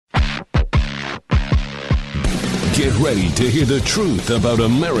Get ready to hear the truth about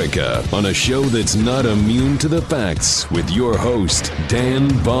America on a show that's not immune to the facts with your host, Dan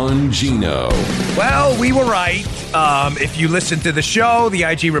Bongino. Well, we were right. If you listened to the show, the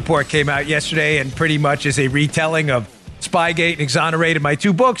IG report came out yesterday and pretty much is a retelling of Spygate and Exonerated, my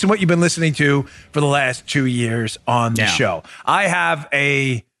two books, and what you've been listening to for the last 2 years on the show. I have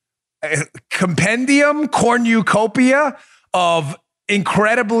a compendium cornucopia of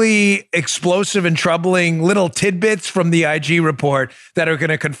incredibly explosive and troubling little tidbits from the IG report that are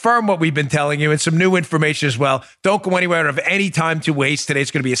going to confirm what we've been telling you and some new information as well. Don't go anywhere. I don't have any time to waste.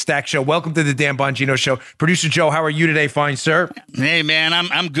 Today's going to be a stacked show. Welcome to the Dan Bongino Show. Producer Joe, how are you today? Fine, sir. Hey, man,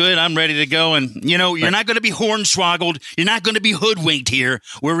 I'm good. I'm ready to go. And, you know, you're not going to be hornswoggled. You're not going to be hoodwinked here.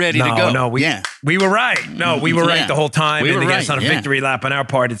 We're ready to go. No, we were right. No, we were right the whole time. We were right. It's not a victory lap on our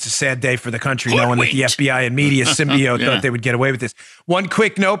part. It's a sad day for the country, knowing that the FBI and media symbiote thought they would get away with this. One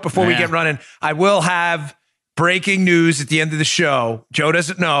quick note before we get running. I will have breaking news at the end of the show. Joe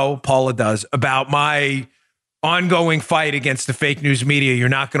doesn't know, Paula does, about my ongoing fight against the fake news media. You're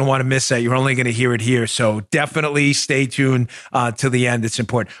not going to want to miss that. You're only going to hear it here. So definitely stay tuned to the end. It's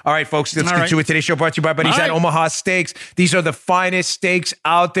important. All right, folks, let's get to it. Today's show brought to you by buddies at Omaha Steaks. These are the finest steaks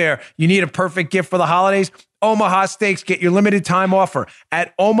out there. You need a perfect gift for the holidays? Omaha Steaks. Get your limited time offer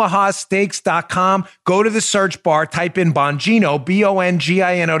at omahasteaks.com. Go to the search bar, type in Bongino,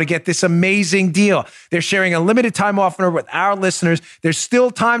 Bongino, to get this amazing deal. They're sharing a limited time offer with our listeners. There's still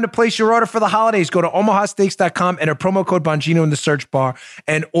time to place your order for the holidays. Go to omahasteaks.com, enter promo code Bongino in the search bar,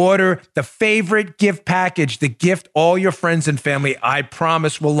 and order the favorite gift package, the gift all your friends and family, I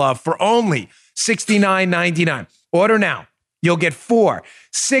promise, will love, for only $69.99. Order now. You'll get 4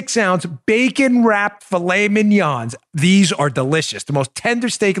 6-ounce bacon-wrapped filet mignons. These are delicious. The most tender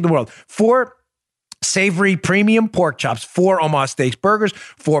steak in the world. 4 savory premium pork chops, 4 Omaha Steaks burgers,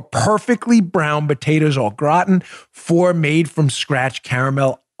 4 perfectly brown potatoes au gratin, 4 made-from-scratch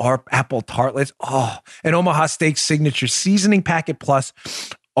caramel apple tartlets. An Omaha Steaks signature seasoning packet plus,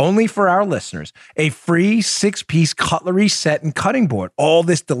 only for our listeners, a free 6-piece cutlery set and cutting board. All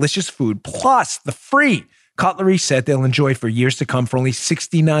this delicious food, plus the free cutlery set they'll enjoy for years to come for only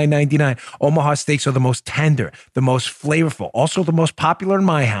 $69.99. Omaha Steaks are the most tender, the most flavorful, also the most popular in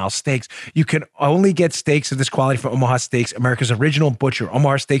my house steaks. You can only get steaks of this quality from Omaha Steaks, America's original butcher.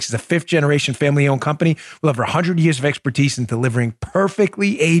 Omaha Steaks is a 5th-generation family-owned company with over 100 years of expertise in delivering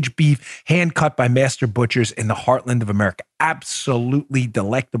perfectly aged beef, hand-cut by master butchers in the heartland of America. Absolutely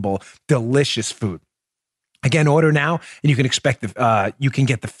delectable, delicious food. Again, order now, and you can you can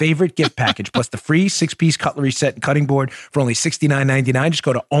get the favorite gift package plus the free 6-piece cutlery set and cutting board for only $69.99. Just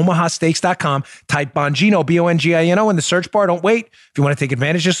go to omahasteaks.com, type Bongino, Bongino, in the search bar. Don't wait. If you want to take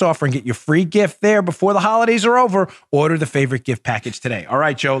advantage of this offer and get your free gift there before the holidays are over, order the favorite gift package today. All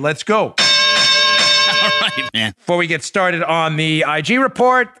right, Joe, let's go. All right, man. Before we get started on the IG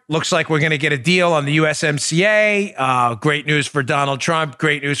report, looks like we're going to get a deal on the USMCA. Great news for Donald Trump.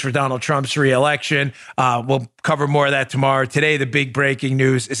 Great news for Donald Trump's reelection. We'll cover more of that tomorrow. Today, the big breaking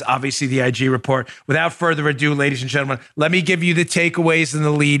news is obviously the IG report. Without further adu, ladies and gentlemen, let me give you the takeaways and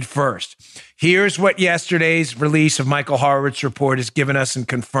the lead first. Here's what yesterday's release of Michael Horowitz's report has given us and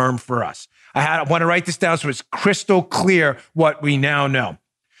confirmed for us. I want to write this down so it's crystal clear what we now know.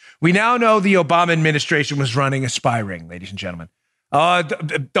 We now know the Obama administration was running a spy ring, ladies and gentlemen.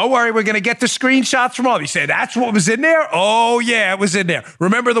 Don't worry, we're going to get the screenshots from all of you. Say, that's what was in there? Oh, yeah, it was in there.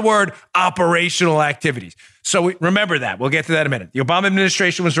 Remember the word operational activities. So remember that. We'll get to that in a minute. The Obama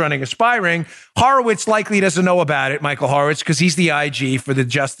administration was running a spy ring. Horowitz likely doesn't know about it, Michael Horowitz, because he's the IG for the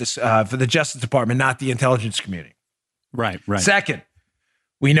Justice Department, not the intelligence community. Right. Second,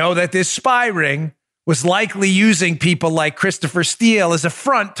 we know that this spy ring was likely using people like Christopher Steele as a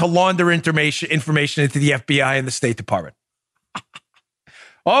front to launder information into the FBI and the State Department.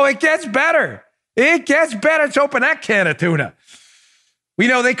 Oh, it gets better. It gets better. Let's open that can of tuna. We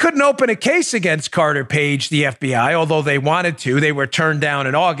know they couldn't open a case against Carter Page, the FBI, although they wanted to. They were turned down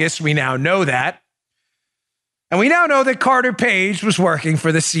in August. We now know that. And we now know that Carter Page was working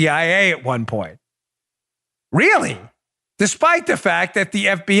for the CIA at one point. Really? Despite the fact that the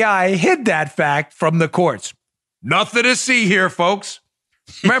FBI hid that fact from the courts. Nothing to see here, folks.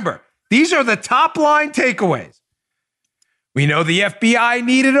 Remember, these are the top line takeaways. We know the FBI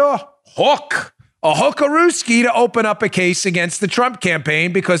needed a hookarooski to open up a case against the Trump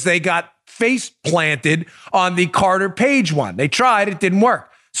campaign because they got face planted on the Carter Page one. They tried, it didn't work.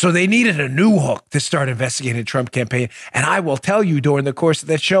 So they needed a new hook to start investigating the Trump campaign. And I will tell you during the course of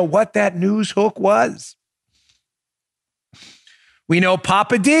that show what that news hook was. We know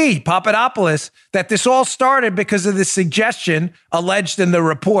Papadopoulos, that this all started because of the suggestion alleged in the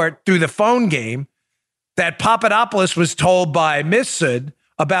report through the phone game that Papadopoulos was told by Mifsud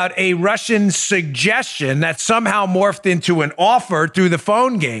about a Russian suggestion that somehow morphed into an offer through the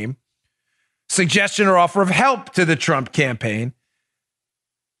phone game, suggestion or offer of help to the Trump campaign,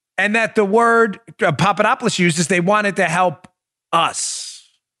 and that the word Papadopoulos used is they wanted to help us.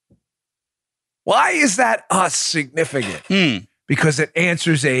 Why is that us significant? Because it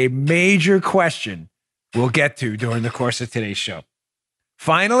answers a major question we'll get to during the course of today's show.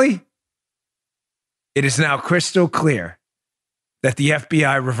 Finally, it is now crystal clear that the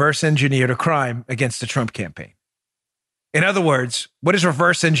FBI reverse engineered a crime against the Trump campaign. In other words, what does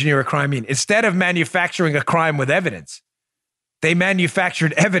reverse engineer a crime mean? Instead of manufacturing a crime with evidence, they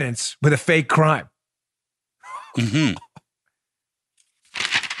manufactured evidence with a fake crime.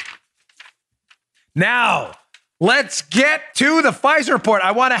 Now, let's get to the Pfizer report.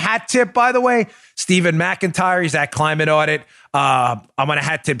 I want a hat tip, by the way. Stephen McIntyre, he's at Climate Audit. I want to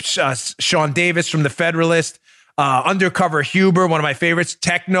hat tip Sean Davis from The Federalist. Undercover Huber, one of my favorites.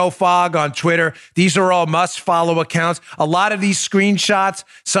 Technofog on Twitter. These are all must-follow accounts. A lot of these screenshots,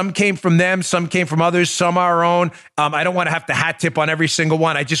 some came from them, some came from others, some are our own. I don't want to have to hat tip on every single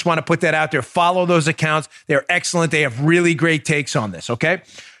one. I just want to put that out there. Follow those accounts. They're excellent. They have really great takes on this, okay?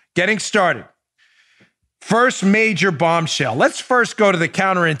 Getting started. First major bombshell. Let's first go to the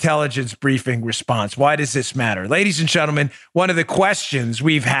counterintelligence briefing response. Why does this matter? Ladies and gentlemen, one of the questions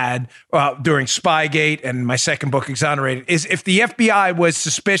we've had during Spygate and my second book, Exonerated, is if the FBI was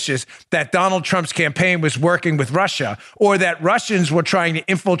suspicious that Donald Trump's campaign was working with Russia or that Russians were trying to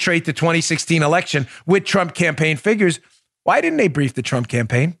infiltrate the 2016 election with Trump campaign figures, why didn't they brief the Trump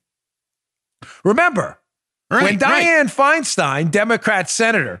campaign? Remember, when Dianne Feinstein, Democrat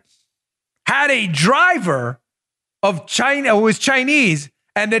senator, had a driver of China who was Chinese,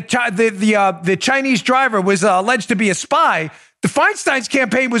 and the Chinese driver was alleged to be a spy, the Feinstein's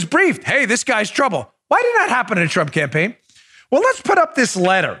campaign was briefed. Hey, this guy's trouble. Why did that happen in the Trump campaign? Well, let's put up this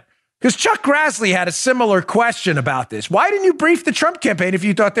letter, because Chuck Grassley had a similar question about this. Why didn't you brief the Trump campaign if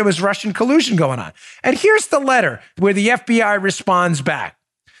you thought there was Russian collusion going on? And here's the letter where the FBI responds back.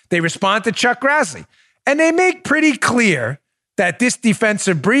 They respond to Chuck Grassley, and they make pretty clear that this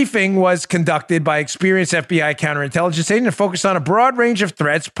defensive briefing was conducted by experienced FBI counterintelligence agents and focused on a broad range of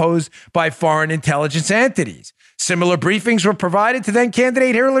threats posed by foreign intelligence entities. Similar briefings were provided to then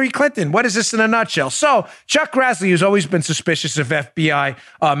candidate Hillary Clinton. What is this in a nutshell? So Chuck Grassley, who's always been suspicious of FBI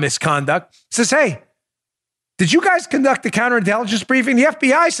misconduct, says, hey, did you guys conduct the counterintelligence briefing? The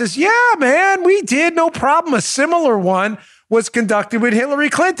FBI says, yeah, man, we did. No problem. A similar one was conducted with Hillary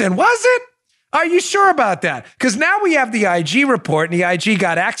Clinton. Was it? Are you sure about that? Because now we have the IG report, and the IG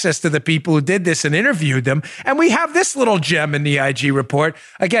got access to the people who did this and interviewed them. And we have this little gem in the IG report.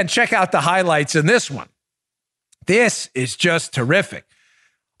 Again, check out the highlights in this one. This is just terrific.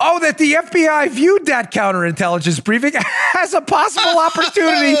 Oh, that the FBI viewed that counterintelligence briefing as a possible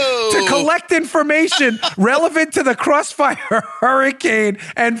opportunity to collect information relevant to the Crossfire Hurricane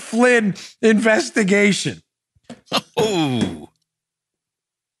and Flynn investigation. Oh.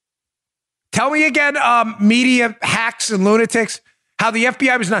 Tell me again, media hacks and lunatics, how the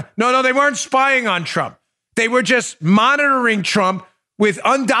FBI was not. No, they weren't spying on Trump. They were just monitoring Trump with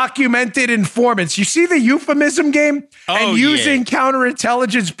undocumented informants. You see the euphemism game? And using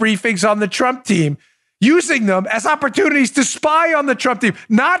counterintelligence briefings on the Trump team, using them as opportunities to spy on the Trump team,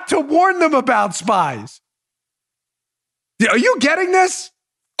 not to warn them about spies. Are you getting this?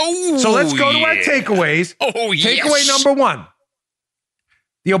 Oh, so let's go to our takeaways. Oh, yes. Takeaway number one.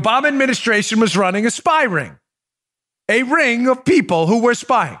 The Obama administration was running a spy ring, a ring of people who were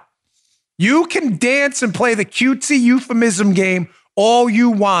spying. You can dance and play the cutesy euphemism game all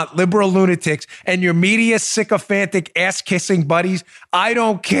you want, liberal lunatics and your media sycophantic ass-kissing buddies. I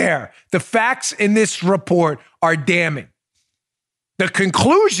don't care. The facts in this report are damning. The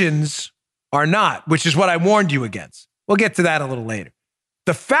conclusions are not, which is what I warned you against. We'll get to that a little later.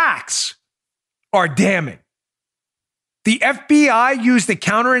 The facts are damning. The FBI used the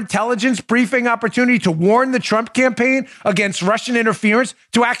counterintelligence briefing opportunity to warn the Trump campaign against Russian interference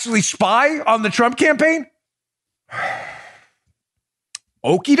to actually spy on the Trump campaign?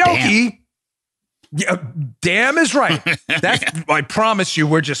 Okie dokie. Damn is right. I promise you,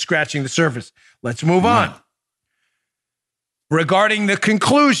 we're just scratching the surface. Let's move on. Regarding the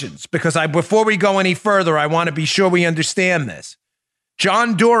conclusions, because before we go any further, I want to be sure we understand this.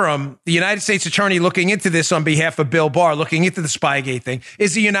 John Durham, the United States attorney looking into this on behalf of Bill Barr, looking into the Spygate thing,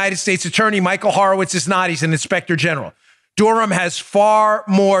 is the United States attorney. Michael Horowitz is not. He's an inspector general. Durham has far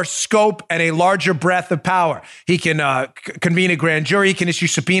more scope and a larger breadth of power. He can convene a grand jury, he can issue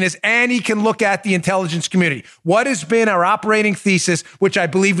subpoenas, and he can look at the intelligence community. What has been our operating thesis, which I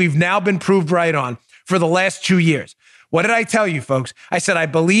believe we've now been proved right on, for the last 2 years. What did I tell you, folks? I said, I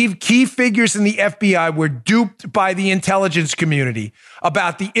believe key figures in the FBI were duped by the intelligence community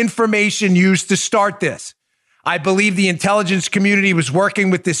about the information used to start this. I believe the intelligence community was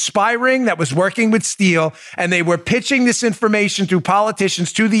working with this spy ring that was working with Steele, and they were pitching this information through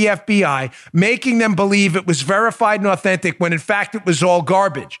politicians to the FBI, making them believe it was verified and authentic when in fact it was all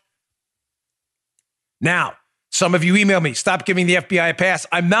garbage. Now, some of you email me, stop giving the FBI a pass.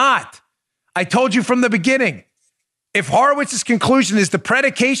 I'm not. I told you from the beginning, if Horowitz's conclusion is the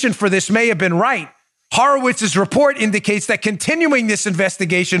predication for this may have been right, Horowitz's report indicates that continuing this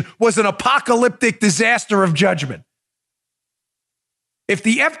investigation was an apocalyptic disaster of judgment. If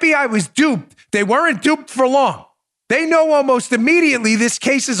the FBI was duped, they weren't duped for long. They know almost immediately this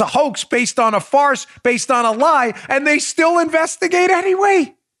case is a hoax based on a farce, based on a lie, and they still investigate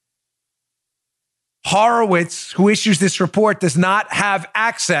anyway. Horowitz, who issues this report, does not have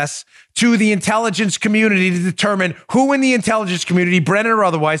access to the intelligence community to determine who in the intelligence community, Brennan or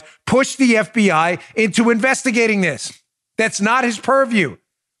otherwise, pushed the FBI into investigating this. That's not his purview.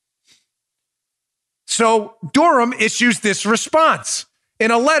 So Durham issues this response in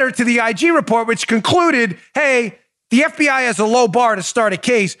a letter to the IG report, which concluded, hey, the FBI has a low bar to start a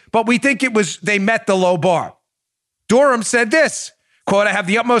case, but we think they met the low bar. Durham said this, quote, I have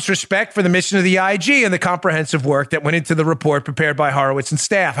the utmost respect for the mission of the IG and the comprehensive work that went into the report prepared by Horowitz and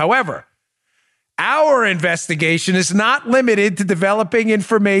staff. However, our investigation is not limited to developing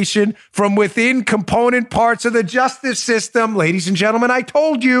information from within component parts of the justice system. Ladies and gentlemen, I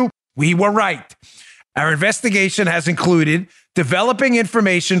told you we were right. Our investigation has included developing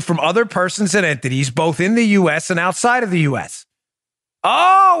information from other persons and entities, both in the U.S. and outside of the U.S.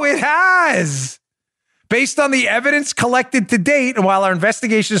 Oh, it has. Based on the evidence collected to date, and while our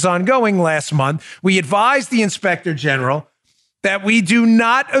investigation is ongoing last month, we advised the Inspector General that we do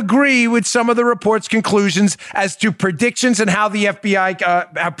not agree with some of the report's conclusions as to predictions and how the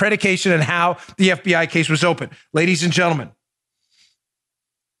FBI predication and how the FBI case was opened. Ladies and gentlemen,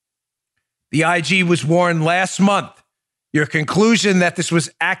 the IG was warned last month. Your conclusion that this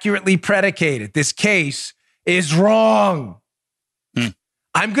was accurately predicated, this case, is wrong.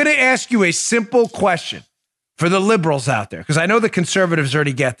 I'm going to ask you a simple question for the liberals out there, because I know the conservatives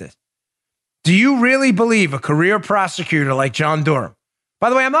already get this. Do you really believe a career prosecutor like John Durham? By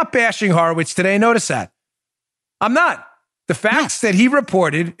the way, I'm not bashing Horowitz today. Notice that. I'm not. The facts that he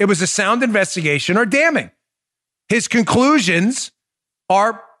reported, it was a sound investigation, are damning. His conclusions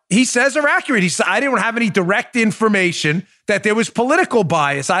are, he says, are accurate. He said, I didn't have any direct information that there was political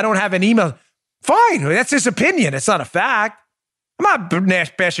bias. I don't have an email. Fine. That's his opinion. It's not a fact. I'm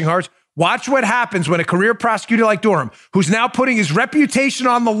not bashing Horowitz. Watch what happens when a career prosecutor like Durham, who's now putting his reputation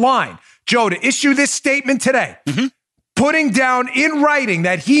on the line, Joe, to issue this statement today, putting down in writing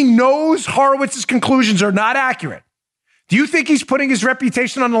that he knows Horowitz's conclusions are not accurate. Do you think he's putting his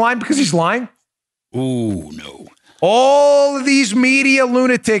reputation on the line because he's lying? Oh, no. All of these media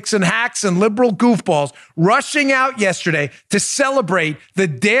lunatics and hacks and liberal goofballs rushing out yesterday to celebrate the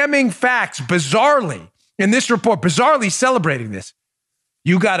damning facts, bizarrely, in this report, bizarrely celebrating this.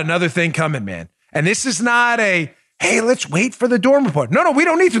 You got another thing coming, man. And this is not a, hey, let's wait for the Durham report. No, we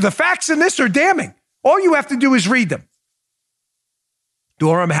don't need to. The facts in this are damning. All you have to do is read them.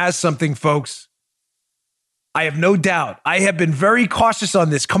 Durham has something, folks. I have no doubt. I have been very cautious on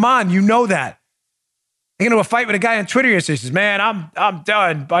this. Come on, you know that. I got into a fight with a guy on Twitter yesterday. He says, man, I'm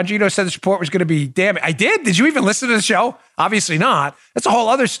done. Bongino said this report was going to be damning. I did? Did you even listen to the show? Obviously not. That's a whole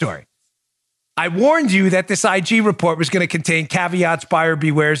other story. I warned you that this IG report was going to contain caveats, buyer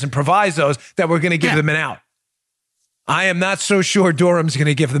bewares, and provisos that were going to give them an out. I am not so sure Durham's going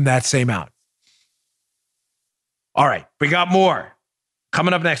to give them that same out. All right, we got more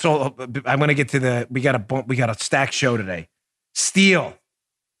coming up next. I'm going to get to we got a stacked show today. Steele,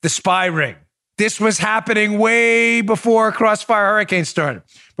 the spy ring. This was happening way before Crossfire Hurricane started.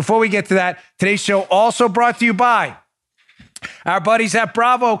 Before we get to that, today's show also brought to you by our buddies at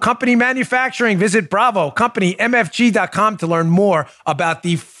Bravo Company Manufacturing. Visit BravoCompanyMFG.com to learn more about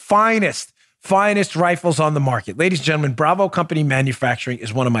the finest rifles on the market. Ladies and gentlemen, Bravo Company Manufacturing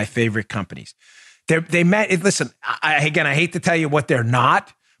is one of my favorite companies. Listen, I hate to tell you what they're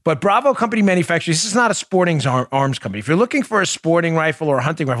not, but Bravo Company Manufacturing, this is not a sporting arms company. If you're looking for a sporting rifle or a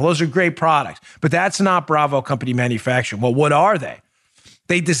hunting rifle, those are great products, but that's not Bravo Company Manufacturing. Well, what are they?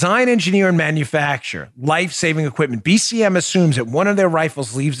 They design, engineer, and manufacture life-saving equipment. BCM assumes that one of their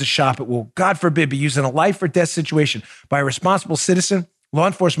rifles leaves the shop, it will, God forbid, be used in a life or death situation by a responsible citizen, law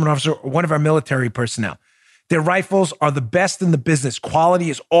enforcement officer, or one of our military personnel. Their rifles are the best in the business. Quality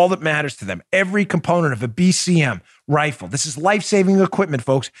is all that matters to them. Every component of a BCM rifle. This is life-saving equipment,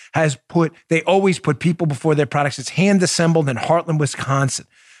 folks. They always put people before their products. It's hand-assembled in Heartland, Wisconsin.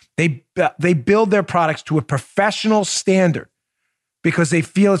 They build their products to a professional standard because they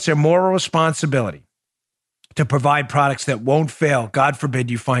feel it's their moral responsibility to provide products that won't fail. God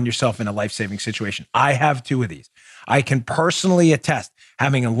forbid you find yourself in a life-saving situation. I have 2 of these. I can personally attest,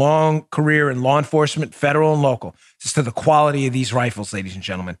 having a long career in law enforcement, federal and local, as to the quality of these rifles, ladies and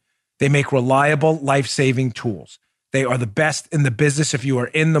gentlemen. They make reliable, life-saving tools. They are the best in the business. If you are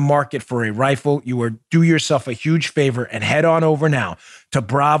in the market for a rifle, do yourself a huge favor and head on over now to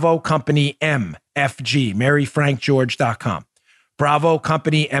Bravo Company MFG, MaryFrankGeorge.com. Bravo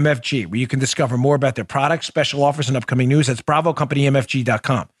Company MFG, where you can discover more about their products, special offers, and upcoming news. That's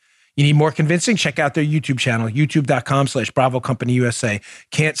BravoCompanyMFG.com. You need more convincing? Check out their YouTube channel, youtube.com/Bravo Company USA.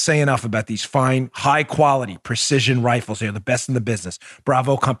 Can't say enough about these fine, high-quality precision rifles. They're the best in the business.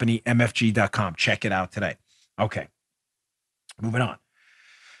 BravoCompanyMFG.com. Check it out today. Okay. Moving on.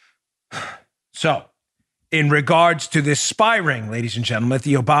 So, in regards to this spy ring, ladies and gentlemen, that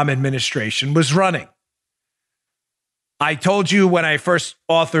the Obama administration was running, I told you when I first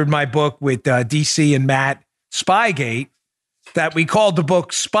authored my book with DC and Matt, Spygate, that we called the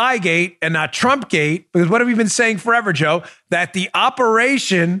book Spygate and not Trumpgate, because what have we been saying forever, Joe? That the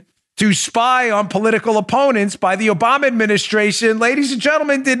operation to spy on political opponents by the Obama administration, ladies and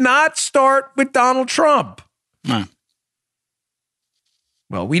gentlemen, did not start with Donald Trump. No.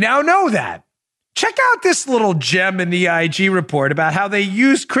 Well, we now know that. Check out this little gem in the IG report about how they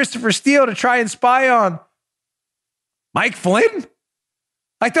used Christopher Steele to try and spy on Mike Flynn.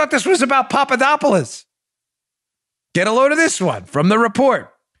 I thought this was about Papadopoulos. Get a load of this one from the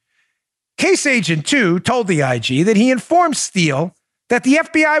report. Case Agent 2 told the IG that he informed Steele that the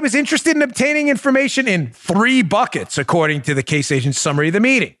FBI was interested in obtaining information in 3 buckets, according to the case agent's summary of the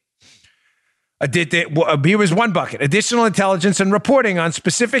meeting. Here was 1 bucket: additional intelligence and reporting on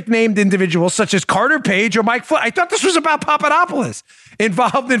specific named individuals such as Carter Page or Mike Flynn. I thought this was about Papadopoulos,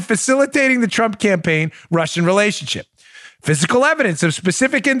 involved in facilitating the Trump campaign-Russian relationship. Physical evidence of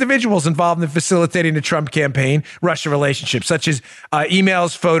specific individuals involved in facilitating the Trump campaign-Russia relationship, such as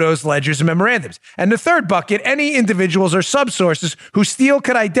emails, photos, ledgers, and memorandums. And the 3rd bucket, any individuals or subsources who Steele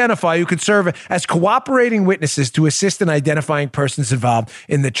could identify who could serve as cooperating witnesses to assist in identifying persons involved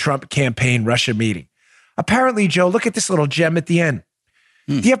in the Trump campaign-Russia meeting. Apparently, Joe, look at this little gem at the end.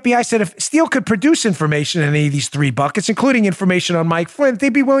 The FBI said if Steele could produce information in any of these 3 buckets, including information on Mike Flynn, they'd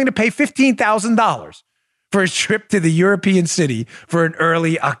be willing to pay $15,000 for a trip to the European city for an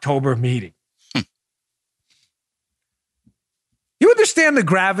early October meeting. You understand the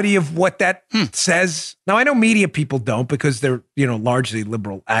gravity of what that says? Now, I know media people don't because they're, largely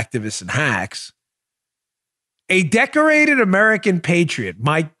liberal activists and hacks. A decorated American patriot,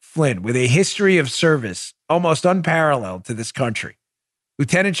 Mike Flynn, with a history of service almost unparalleled to this country,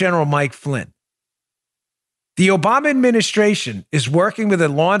 Lieutenant General Mike Flynn. The Obama administration is working with a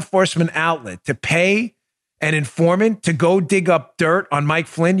law enforcement outlet to pay an informant to go dig up dirt on Mike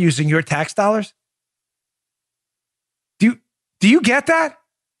Flynn using your tax dollars? Do you get that?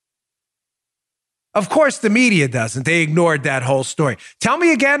 Of course, the media doesn't. They ignored that whole story. Tell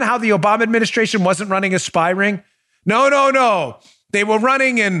me again how the Obama administration wasn't running a spy ring. No. They were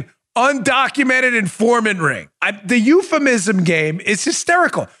running an undocumented informant ring. The euphemism game is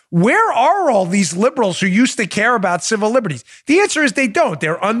hysterical. Where are all these liberals who used to care about civil liberties? The answer is they don't.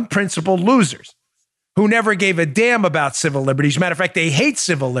 They're unprincipled losers who never gave a damn about civil liberties. Matter of fact, they hate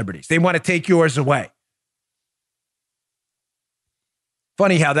civil liberties. They want to take yours away.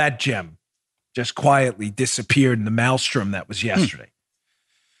 Funny how that gem just quietly disappeared in the maelstrom that was yesterday.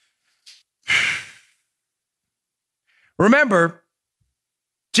 Remember,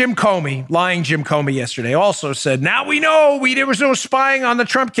 lying Jim Comey yesterday also said, now we know there was no spying on the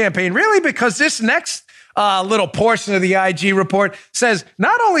Trump campaign. Really? Because this next little portion of the IG report says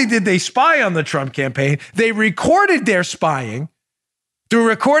not only did they spy on the Trump campaign, they recorded their spying through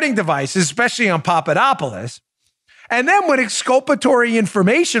recording devices, especially on Papadopoulos. And then when exculpatory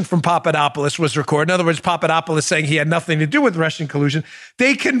information from Papadopoulos was recorded, in other words, Papadopoulos saying he had nothing to do with Russian collusion,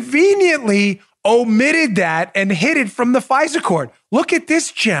 they conveniently omitted that and hid it from the FISA court. Look at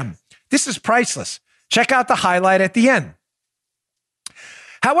this gem. This is priceless. Check out the highlight at the end.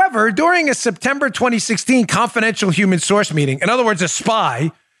 However, during a September 2016 confidential human source meeting, in other words, a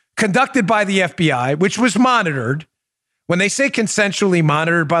spy conducted by the FBI, which was monitored, when they say consensually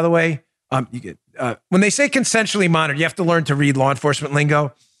monitored, by the way, when they say consensually monitored, you have to learn to read law enforcement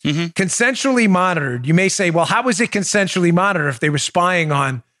lingo. Consensually monitored, you may say, well, how was it consensually monitored if they were spying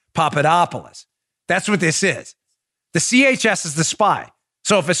on Papadopoulos? That's what this is. The CHS is the spy.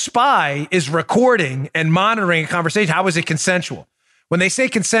 So if a spy is recording and monitoring a conversation, how is it consensual? When they say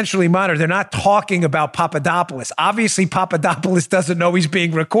consensually monitored, they're not talking about Papadopoulos. Obviously, Papadopoulos doesn't know he's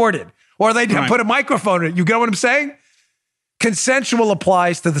being recorded, or they put a microphone in it. You get what I'm saying? Consensual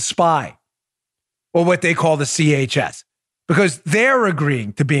applies to the spy, or what they call the CHS, because they're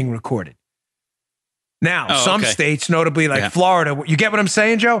agreeing to being recorded. Now, some states, notably like Florida, you get what I'm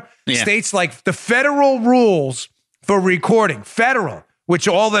saying, Joe? Yeah. States like the federal rules for recording, which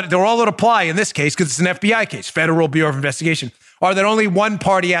they're all that apply in this case, because it's an FBI case, Federal Bureau of Investigation, are that only one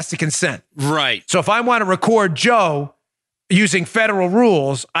party has to consent. Right. So if I want to record Joe using federal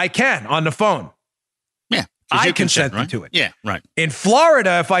rules, I can on the phone. Yeah. I consent right? to it. Yeah, right. In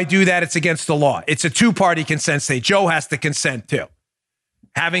Florida, if I do that, it's against the law. It's a two-party consent state. Joe has to consent too.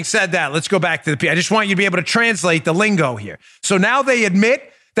 Having said that, let's go back to I just want you to be able to translate the lingo here. So now they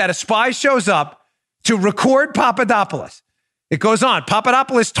admit that a spy shows up to record Papadopoulos. It goes on.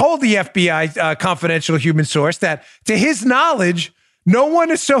 Papadopoulos told the FBI confidential human source that, to his knowledge, no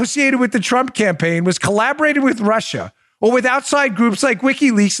one associated with the Trump campaign was collaborating with Russia or with outside groups like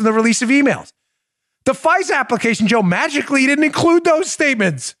WikiLeaks in the release of emails. The FISA application, Joe, magically didn't include those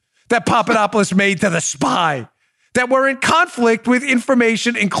statements that Papadopoulos made to the spy that were in conflict with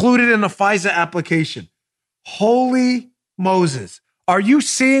information included in the FISA application. Holy Moses. Are you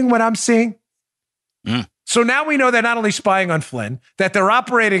seeing what I'm seeing? So now we know they're not only spying on Flynn, that they're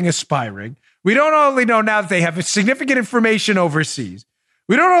operating a spy ring. We don't only know now that they have significant information overseas.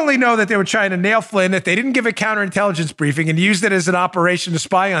 We don't only know that they were trying to nail Flynn, that they didn't give a counterintelligence briefing and used it as an operation to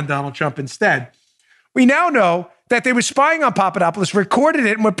spy on Donald Trump instead. We now know that they were spying on Papadopoulos, recorded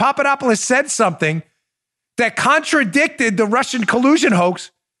it, and when Papadopoulos said something that contradicted the Russian collusion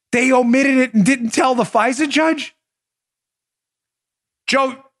hoax, they omitted it and didn't tell the FISA judge?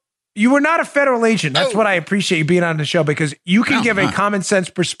 Joe, you were not a federal agent. That's what I appreciate you being on the show, because you can give a common sense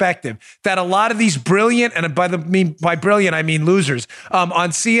perspective that a lot of these brilliant, and by brilliant, I mean losers, on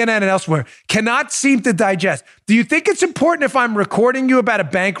CNN and elsewhere cannot seem to digest. Do you think it's important if I'm recording you about a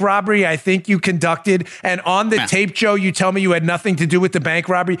bank robbery I think you conducted, and on the tape, Joe, you tell me you had nothing to do with the bank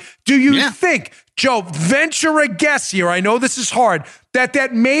robbery? Do you think, Joe, venture a guess here, I know this is hard,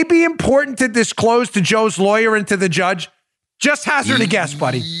 that may be important to disclose to Joe's lawyer and to the judge? Just hazard a guess,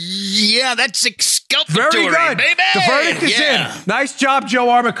 buddy. Yeah, that's exculpatory, very good. Baby. The verdict is in. Nice job, Joe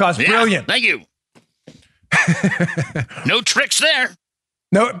Armacost. Yeah, brilliant. Thank you. No tricks there.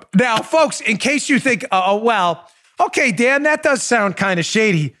 No. Now, folks, in case you think, okay, Dan, that does sound kind of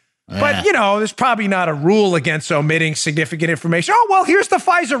shady. But, there's probably not a rule against omitting significant information. Oh, well, here's the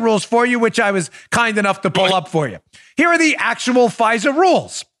FISA rules for you, which I was kind enough to pull up for you. Here are the actual FISA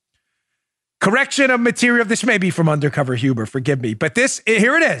rules. Correction of material. This may be from Undercover Huber. Forgive me. But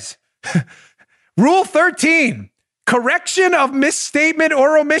here it is. Rule 13. Correction of misstatement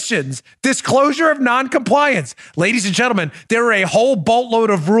or omissions. Disclosure of noncompliance. Ladies and gentlemen, there are a whole boatload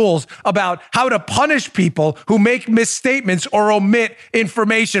of rules about how to punish people who make misstatements or omit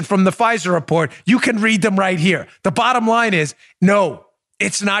information from the FISA report. You can read them right here. The bottom line is, no,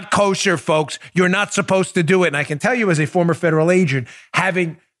 it's not kosher, folks. You're not supposed to do it. And I can tell you, as a former federal agent,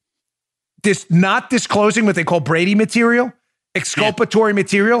 having not disclosing what they call Brady material, exculpatory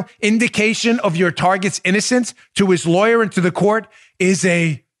material, indication of your target's innocence to his lawyer and to the court is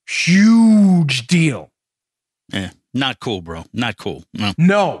a huge deal. Yeah, not cool, bro. Not cool.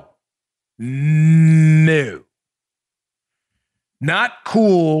 No. Not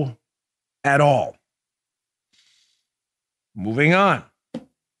cool at all. Moving on.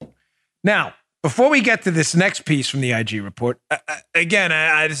 Now, before we get to this next piece from the IG report, again,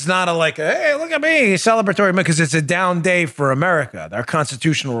 it's not hey, look at me, celebratory, because it's a down day for America. Our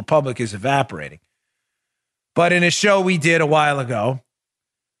constitutional republic is evaporating. But in a show we did a while ago,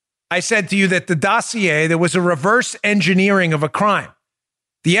 I said to you that the dossier, there was a reverse engineering of a crime.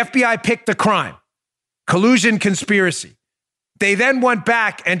 The FBI picked the crime, collusion conspiracy. They then went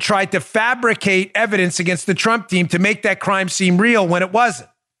back and tried to fabricate evidence against the Trump team to make that crime seem real when it wasn't,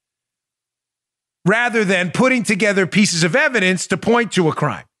 rather than putting together pieces of evidence to point to a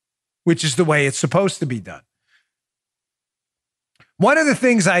crime, which is the way it's supposed to be done. One of the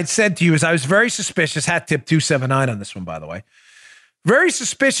things I'd said to you is I was very suspicious, hat tip 279 on this one, by the way, very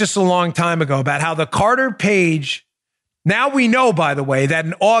suspicious a long time ago about how the Carter Page, now we know, by the way, that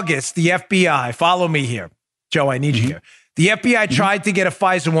in August, the FBI, follow me here, Joe, I need you here. The FBI tried to get a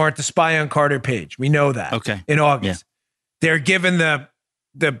FISA warrant to spy on Carter Page. We know that. Okay. In August. Yeah. They're given the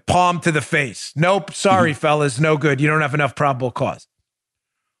palm to the face. Nope. Sorry, fellas. No good. You don't have enough probable cause.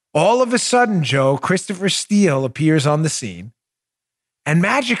 All of a sudden, Joe, Christopher Steele appears on the scene, and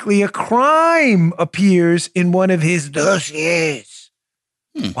magically a crime appears in one of his dossiers.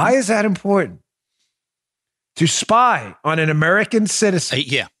 Why is that important? To spy on an American citizen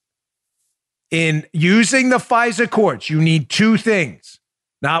in using the FISA courts, you need two things,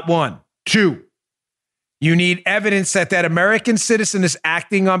 not one, two. You need evidence that that American citizen is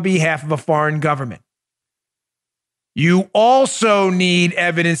acting on behalf of a foreign government. You also need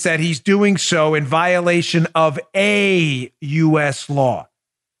evidence that he's doing so in violation of a U.S. law.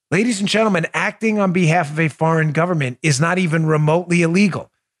 Ladies and gentlemen, acting on behalf of a foreign government is not even remotely illegal.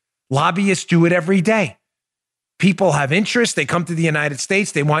 Lobbyists do it every day. People have interest. They come to the United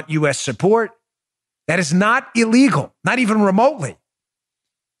States. They want U.S. support. That is not illegal, not even remotely.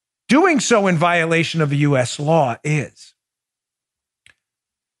 Doing so in violation of a U.S. law is.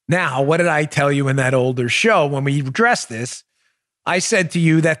 Now, what did I tell you in that older show when we addressed this? I said to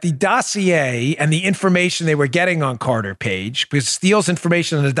you that the dossier and the information they were getting on Carter Page, because Steele's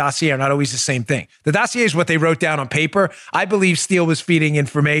information and the dossier are not always the same thing. The dossier is what they wrote down on paper. I believe Steele was feeding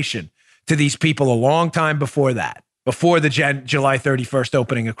information to these people a long time before that, before the July 31st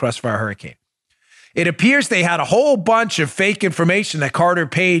opening of Crossfire Hurricane. It appears they had a whole bunch of fake information that Carter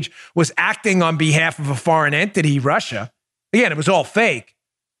Page was acting on behalf of a foreign entity, Russia. Again, it was all fake,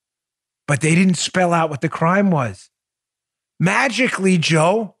 but they didn't spell out what the crime was. Magically,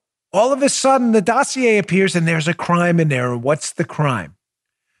 Joe, all of a sudden the dossier appears and there's a crime in there. What's the crime?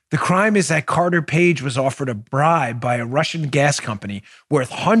 The crime is that Carter Page was offered a bribe by a Russian gas company worth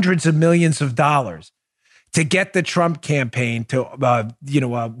hundreds of millions of dollars to get the Trump campaign to,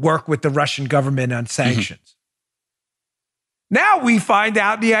 work with the Russian government on sanctions. Now we find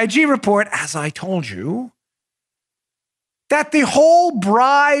out in the IG report, as I told you, that the whole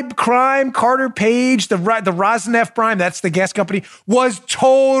bribe crime, Carter Page, the Rosneft bribe, that's the gas company, was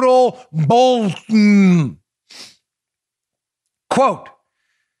total bull. Quote,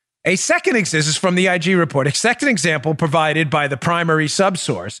 this is from the IG report. A second example provided by the primary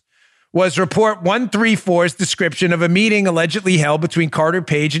subsource was Report 134's description of a meeting allegedly held between Carter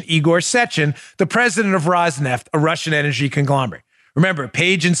Page and Igor Sechin, the president of Rosneft, a Russian energy conglomerate. Remember,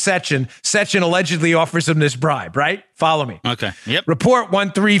 Page and Sechin allegedly offers him this bribe, right? Follow me. Okay. Yep. Report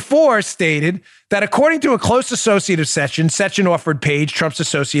 134 stated that according to a close associate of Sechin offered Page, Trump's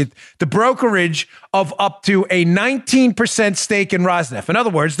associate, the brokerage of up to a 19% stake in Rosneft. In other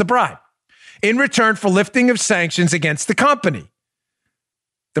words, the bribe, in return for lifting of sanctions against the company.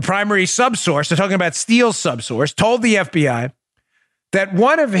 The primary subsource, they're talking about Steele's subsource, told the FBI that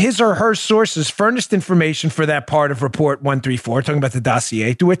one of his or her sources furnished information for that part of Report 134, talking about the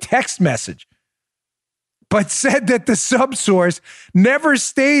dossier, through a text message, but said that the subsource never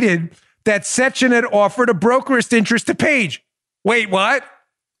stated that Sechin had offered a brokerist interest to Page. Wait, what?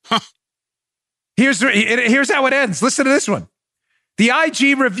 Huh. Here's how it ends. Listen to this one. The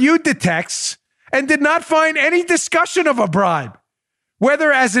IG reviewed the texts and did not find any discussion of a bribe,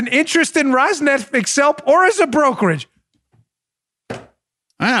 whether as an interest in Rosneft itself or as a brokerage.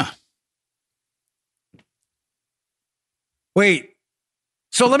 Wait,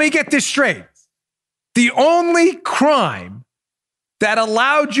 so let me get this straight. The only crime that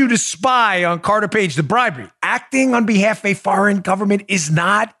allowed you to spy on Carter Page, the bribery, acting on behalf of a foreign government, is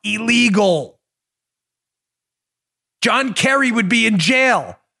not illegal. John Kerry would be in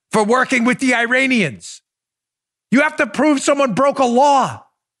jail for working with the Iranians. You have to prove someone broke a law.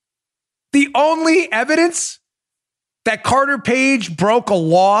 The only evidence that Carter Page broke a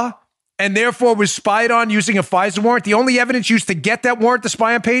law and therefore was spied on using a FISA warrant, the only evidence used to get that warrant to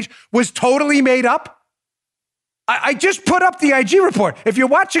spy on Page was totally made up. I just put up the IG report. If you're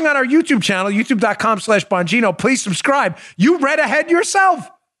watching on our YouTube channel, youtube.com/Bongino, please subscribe. You read ahead yourself.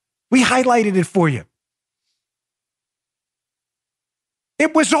 We highlighted it for you.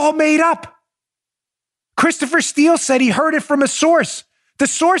 It was all made up. Christopher Steele said he heard it from a source. The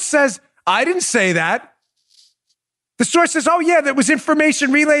source says, I didn't say that. The source says, oh yeah, there was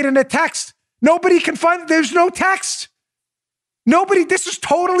information relayed in a text. Nobody can find it. There's no text. This is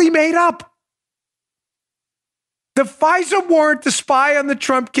totally made up. The FISA warrant to spy on the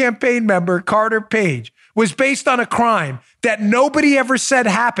Trump campaign member, Carter Page, was based on a crime that nobody ever said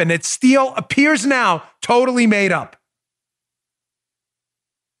happened. It Steele appears now totally made up.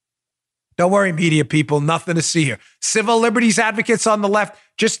 Don't worry, media people, nothing to see here. Civil liberties advocates on the left,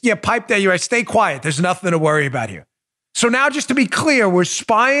 just pipe there. You're right. Stay quiet. There's nothing to worry about here. So now, just to be clear, we're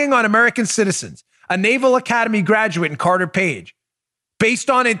spying on American citizens, a Naval Academy graduate in Carter Page, based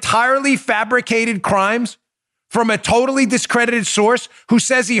on entirely fabricated crimes from a totally discredited source who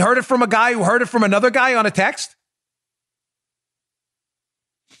says he heard it from a guy who heard it from another guy on a text?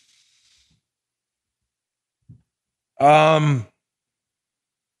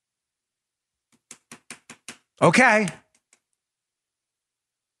 Okay.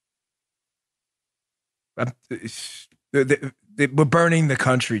 We're burning the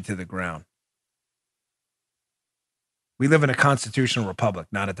country to the ground. We live in a constitutional republic,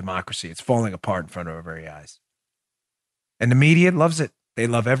 not a democracy. It's falling apart in front of our very eyes. And the media loves it. They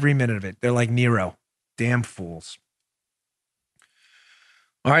love every minute of it. They're like Nero. Damn fools.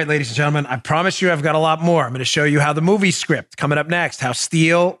 All right, ladies and gentlemen, I promise you I've got a lot more. I'm going to show you how the movie script coming up next, how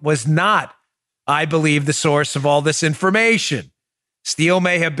Steele was not, I believe, the source of all this information. Steele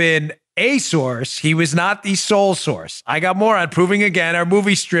may have been a source. He was not the sole source. I got more on proving again our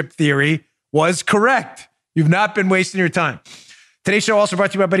movie strip theory was correct. You've not been wasting your time. Today's show also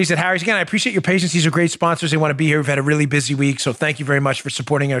brought to you by buddies at Harry's. Again, I appreciate your patience. These are great sponsors. They want to be here. We've had a really busy week, so thank you very much for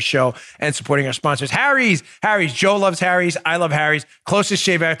supporting our show and supporting our sponsors. Harry's. Joe loves Harry's. I love Harry's. Closest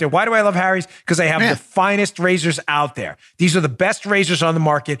shave out there. Why do I love Harry's? Because they have the finest razors out there. These are the best razors on the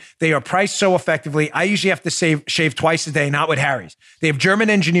market. They are priced so effectively. I usually have to shave twice a day, not with Harry's. They have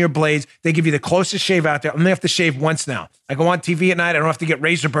German engineered blades. They give you the closest shave out there. I only have to shave once now. I go on TV at night. I don't have to get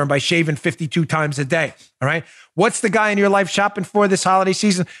razor burn by shaving 52 times a day. All right. What's the guy in your life shopping for this holiday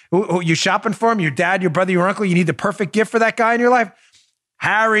season? Who you shopping for him? Your dad, your brother, your uncle? You need the perfect gift for that guy in your life?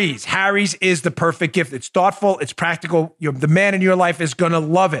 Harry's. Harry's is the perfect gift. It's thoughtful. It's practical. The man in your life is going to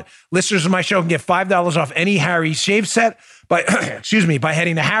love it. Listeners of my show can get $5 off any Harry's shave set by, by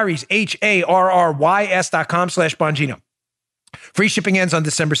heading to Harry's, HARRYS.com/Bongino. Free shipping ends on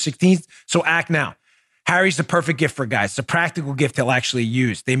December 16th, so act now. Harry's the perfect gift for guys. It's a practical gift he'll actually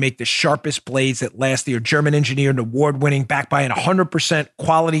use. They make the sharpest blades that last. They are German engineered, award-winning, backed by an 100%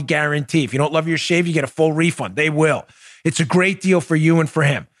 quality guarantee. If you don't love your shave, you get a full refund. They will. It's a great deal for you and for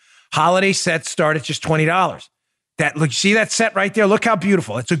him. Holiday sets start at just $20. Look, see that set right there? Look how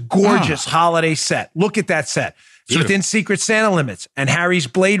beautiful. It's a gorgeous holiday set. Look at that set. It's within Secret Santa limits, and Harry's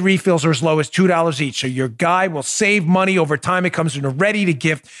blade refills are as low as $2 each. So your guy will save money over time. It comes in a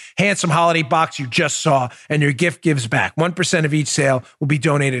ready-to-gift, handsome holiday box you just saw, and your gift gives back. 1% of each sale will be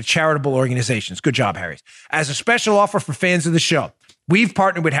donated to charitable organizations. Good job, Harry's. As a special offer for fans of the show, we've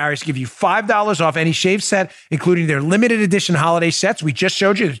partnered with Harry's to give you $5 off any shave set, including their limited edition holiday sets. We just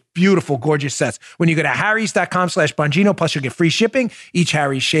showed you these beautiful, gorgeous sets. When you go to harrys.com/Bongino, plus you'll get free shipping. Each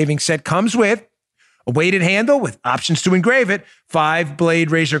Harry's shaving set comes with a weighted handle with options to engrave it,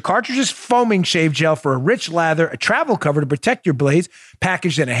 5-blade razor cartridges, foaming shave gel for a rich lather, a travel cover to protect your blades,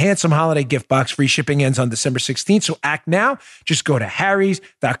 packaged in a handsome holiday gift box. Free shipping ends on December 16th, so act now. Just go to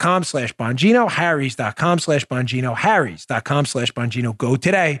harrys.com/Bongino, harrys.com/Bongino, harrys.com/Bongino. Go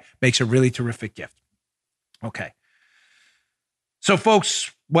today. Makes a really terrific gift. Okay. So,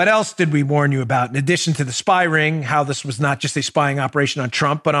 folks, what else did we warn you about? In addition to the spy ring, how this was not just a spying operation on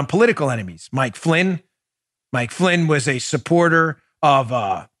Trump, but on political enemies. Mike Flynn. Mike Flynn was a supporter of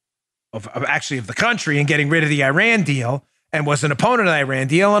the country and getting rid of the Iran deal, and was an opponent of the Iran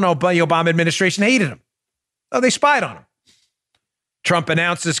deal, and the Obama administration hated him. So they spied on him. Trump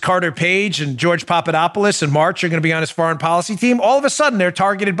announces Carter Page and George Papadopoulos in March are going to be on his foreign policy team. All of a sudden, they're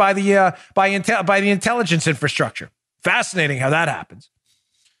targeted by the intelligence infrastructure. Fascinating how that happens.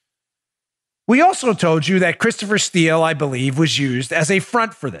 We also told you that Christopher Steele, I believe, was used as a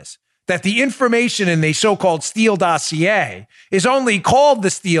front for this. That the information in the so-called Steele dossier is only called the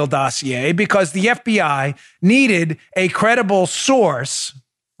Steele dossier because the FBI needed a credible source,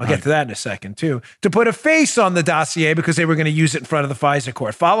 I'll get to that in a second too, to put a face on the dossier because they were going to use it in front of the FISA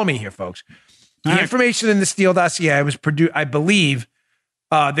court. Follow me here, folks. The information in the Steele dossier was produced, I believe,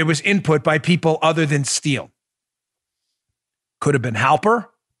 there was input by people other than Steele. Could have been Halper,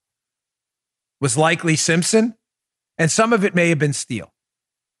 was likely Simpson, and some of it may have been Steele.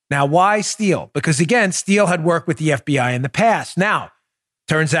 Now, why Steele? Because, again, Steele had worked with the FBI in the past. Now,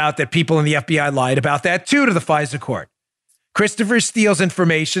 turns out that people in the FBI lied about that, too, to the FISA court. Christopher Steele's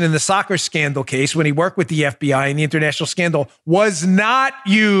information in the soccer scandal case when he worked with the FBI in the international scandal was not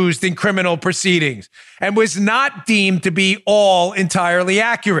used in criminal proceedings and was not deemed to be all entirely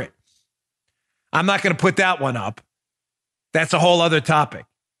accurate. I'm not going to put that one up. That's a whole other topic.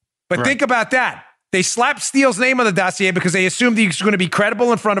 But think about that. They slapped Steele's name on the dossier because they assumed he was going to be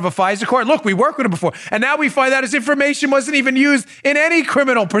credible in front of a FISA court. Look, we worked with him before. And now we find out his information wasn't even used in any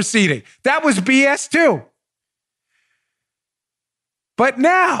criminal proceeding. That was BS too. But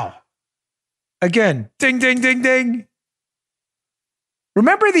now, again, ding, ding, ding, ding.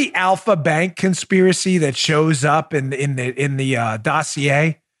 Remember the Alpha Bank conspiracy that shows up in the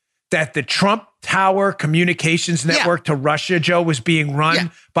dossier? That the Trump Tower communications network to Russia, Joe, was being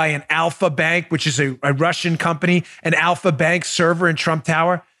run by an Alpha Bank, which is a Russian company, an Alpha Bank server in Trump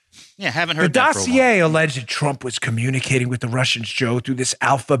Tower. Yeah, haven't heard that. The dossier alleged that Trump was communicating with the Russians, Joe, through this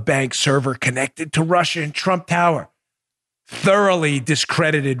Alpha Bank server connected to Russia in Trump Tower. Thoroughly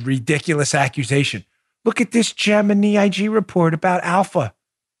discredited, ridiculous accusation. Look at this gem in the IG report about Alpha.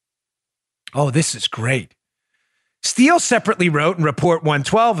 Oh, this is great. Steele separately wrote in Report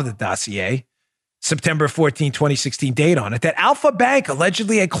 112 of the dossier, September 14, 2016 date on it, that Alpha Bank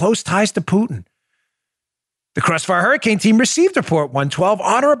allegedly had close ties to Putin. The Crossfire Hurricane team received Report 112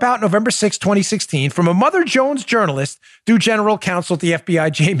 on or about November 6, 2016 from a Mother Jones journalist through General Counsel at the FBI,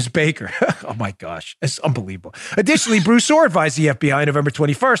 James Baker. Oh my gosh, it's unbelievable. Additionally, Bruce Orr advised the FBI on November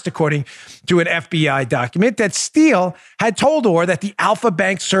 21st, according to an FBI document, that Steele had told Orr that the Alpha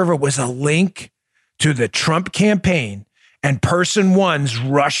Bank server was a link to the Trump campaign, and Person One's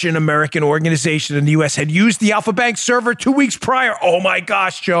Russian-American organization in the U.S. had used the Alpha Bank server 2 weeks prior. Oh my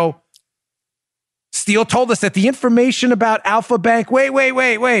gosh, Joe. Steele told us that the information about Alpha Bank,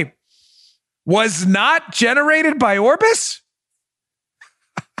 was not generated by Orbis?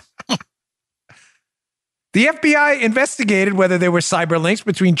 The FBI investigated whether there were cyber links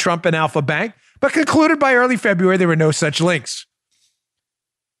between Trump and Alpha Bank, but concluded by early February there were no such links.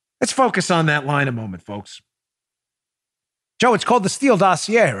 Let's focus on that line a moment, folks. Joe, it's called the Steele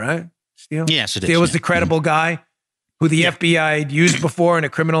dossier, right? Steele? Yes, it is. Steele was the credible guy who the FBI had used before in a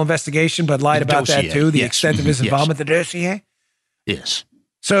criminal investigation, but lied about that too, the extent of his involvement in the dossier? Yes.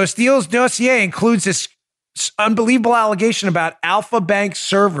 So Steele's dossier includes this unbelievable allegation about Alpha Bank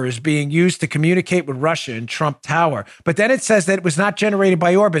servers being used to communicate with Russia in Trump Tower. But then it says that it was not generated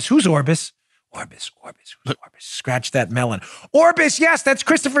by Orbis. Who's Orbis? Orbis. Who's Orbis? Scratch that melon. Orbis, yes, that's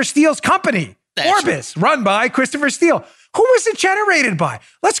Christopher Steele's company. Orbis, run by Christopher Steele. Who was it generated by?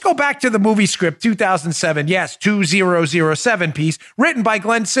 Let's go back to the movie script, 2007. Yes, 2007 piece, written by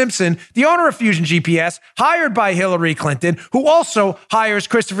Glenn Simpson, the owner of Fusion GPS, hired by Hillary Clinton, who also hires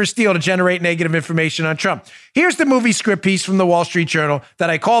Christopher Steele to generate negative information on Trump. Here's the movie script piece from the Wall Street Journal that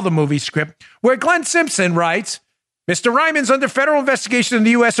I call the movie script, where Glenn Simpson writes, Mr. Ryman's under federal investigation in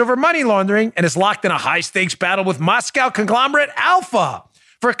the U.S. over money laundering and is locked in a high-stakes battle with Moscow conglomerate Alpha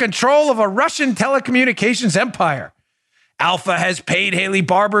for control of a Russian telecommunications empire. Alpha has paid Haley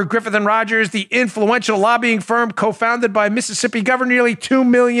Barbour, Griffith & Rogers, the influential lobbying firm co-founded by Mississippi Governor, nearly $2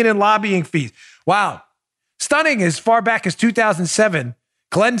 million in lobbying fees. Wow. Stunning. As far back as 2007,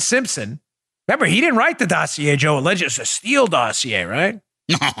 Glenn Simpson, remember, he didn't write the dossier, Joe. Alleged it's a Steele dossier, right?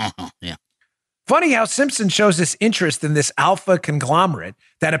 Yeah. Funny how Simpson shows this interest in this Alpha conglomerate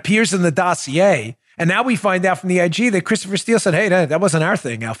that appears in the dossier. And now we find out from the IG that Christopher Steele said, hey, that wasn't our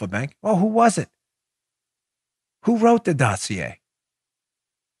thing, Alpha Bank. Oh, who was it? Who wrote the dossier?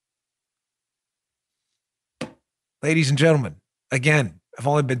 Ladies and gentlemen, again, I've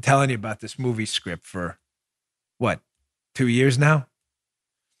only been telling you about this movie script for, 2 years now?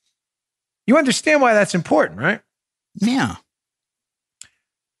 You understand why that's important, right? Yeah.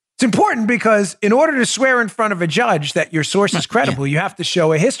 It's important because in order to swear in front of a judge that your source is credible, you have to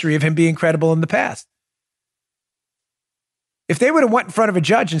show a history of him being credible in the past. If they would have went in front of a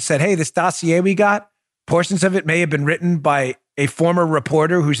judge and said, hey, this dossier we got, portions of it may have been written by a former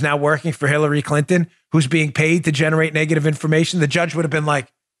reporter who's now working for Hillary Clinton, who's being paid to generate negative information. The judge would have been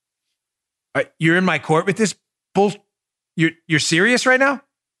like, you're in my court with this bull. You're serious right now?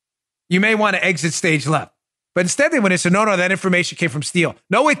 You may want to exit stage left. But instead they went and said, no, that information came from Steele.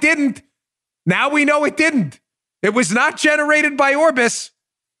 No, it didn't. Now we know it didn't. It was not generated by Orbis.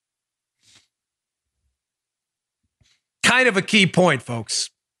 Kind of a key point,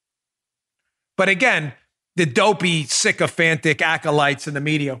 folks. But again, the dopey, sycophantic acolytes in the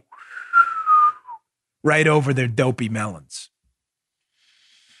media, right over their dopey melons.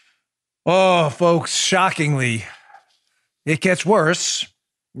 Oh, folks, shockingly, it gets worse.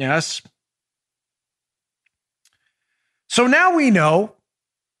 Yes. So now we know.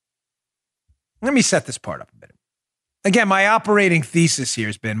 Let me set this part up a bit. Again, my operating thesis here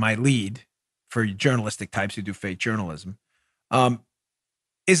has been my lead for journalistic types who do fake journalism.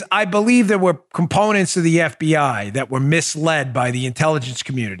 Is I believe there were components of the FBI that were misled by the intelligence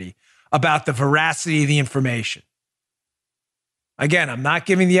community about the veracity of the information. Again, I'm not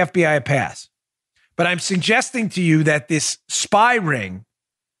giving the FBI a pass, but I'm suggesting to you that this spy ring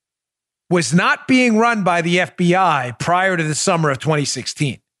was not being run by the FBI prior to the summer of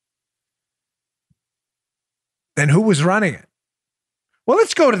 2016. Then who was running it? Well,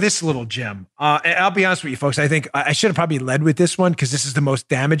 let's go to this little gem. I'll be honest with you, folks. I think I should have probably led with this one because this is the most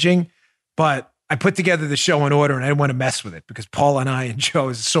damaging, but I put together the show in order and I didn't want to mess with it because Paul and I and Joe,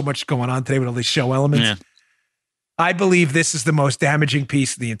 there's so much going on today with all these show elements. Yeah. I believe this is the most damaging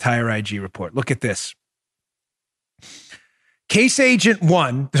piece of the entire IG report. Look at this. Case Agent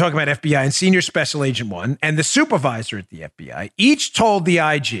 1, they're talking about FBI, and Senior Special Agent 1, and the supervisor at the FBI each told the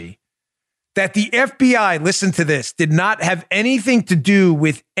IG that the FBI, listen to this, did not have anything to do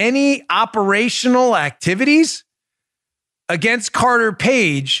with any operational activities against Carter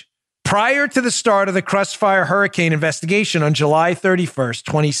Page prior to the start of the Crossfire Hurricane investigation on July 31st,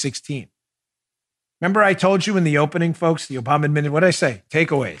 2016. Remember I told you in the opening, folks, the Obama administration, what did I say?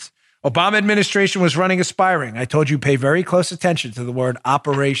 Takeaways. Obama administration was running a spy ring. I told you pay very close attention to the word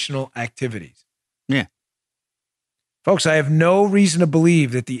operational activities. Yeah. Folks, I have no reason to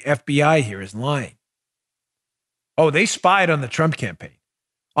believe that the FBI here is lying. Oh, they spied on the Trump campaign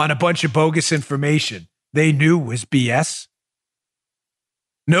on a bunch of bogus information they knew was BS.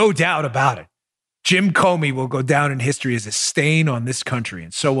 No doubt about it. Jim Comey will go down in history as a stain on this country,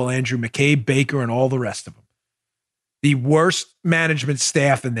 and so will Andrew McCabe, Baker, and all the rest of them. The worst management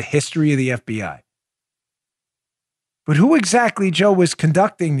staff in the history of the FBI. But who exactly, Joe, was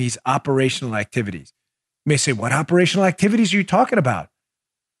conducting these operational activities? You may say, what operational activities are you talking about?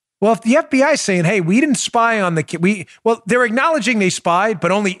 Well, if the FBI is saying, hey, we didn't spy on well, they're acknowledging they spied,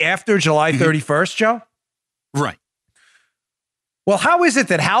 but only after July 31st, Joe? Right. Well, how is it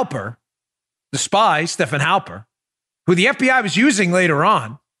that Halper, the spy, Stephen Halper, who the FBI was using later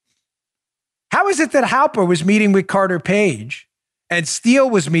on, how is it that Halper was meeting with Carter Page and Steele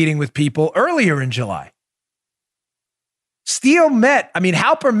was meeting with people earlier in July?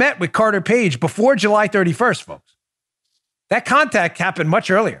 Halper met with Carter Page before July 31st, folks. That contact happened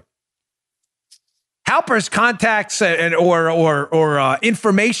much earlier. Halper's contacts or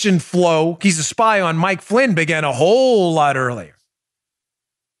information flow, he's a spy on Mike Flynn, began a whole lot earlier.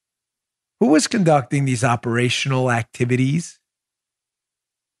 Who was conducting these operational activities?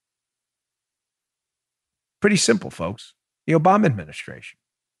 Pretty simple, folks. The Obama administration.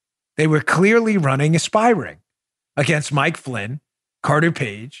 They were clearly running a spy ring against Mike Flynn, Carter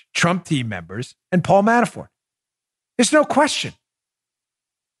Page, Trump team members, and Paul Manafort. There's no question.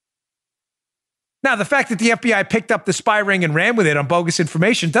 Now, the fact that the FBI picked up the spy ring and ran with it on bogus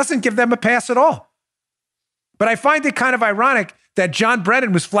information doesn't give them a pass at all. But I find it kind of ironic that John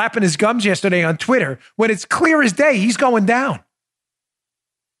Brennan was flapping his gums yesterday on Twitter when it's clear as day he's going down.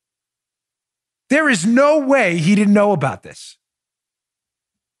 There is no way he didn't know about this.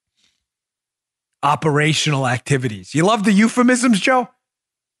 Operational activities. You love the euphemisms, Joe?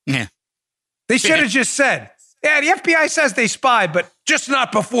 Yeah. They should have just said, yeah, the FBI says they spied, but just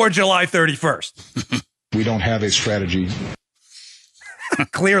not before July 31st. We don't have a strategy.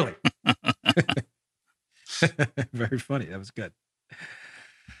 Clearly. Very funny. That was good.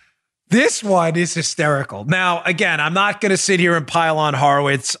 This one is hysterical. Now, again, I'm not going to sit here and pile on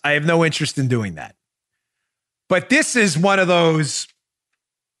Horowitz. I have no interest in doing that. But this is one of those,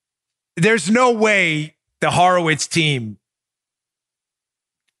 there's no way the Horowitz team,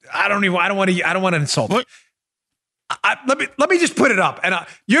 I don't want to insult them. Let me just put it up, and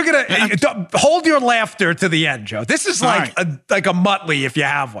you're gonna hold your laughter to the end, Joe. This is like a Muttley if you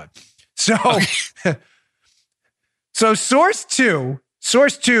have one. So, so source two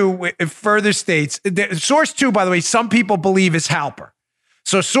further states. Source two, by the way, some people believe is Halper.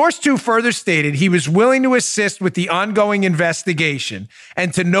 So source two further stated he was willing to assist with the ongoing investigation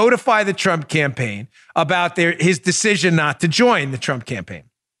and to notify the Trump campaign about his decision not to join the Trump campaign.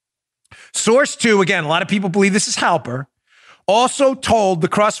 Source two, again, a lot of people believe this is Halper, also told the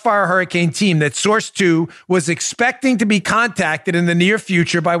Crossfire Hurricane team that Source two was expecting to be contacted in the near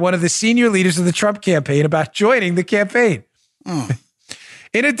future by one of the senior leaders of the Trump campaign about joining the campaign.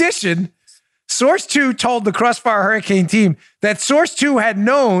 In addition, Source two told the Crossfire Hurricane team that Source two had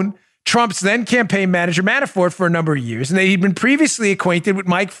known Trump's then campaign manager Manafort for a number of years and that he'd been previously acquainted with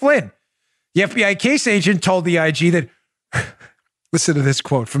Mike Flynn. The FBI case agent told the IG that, listen to this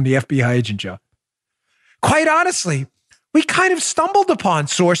quote from the FBI agent, Joe. Quite honestly, we kind of stumbled upon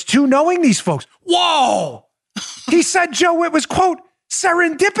Source two knowing these folks. Whoa! He said, Joe, it was, quote,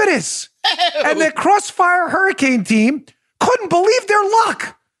 serendipitous. And the Crossfire Hurricane team couldn't believe their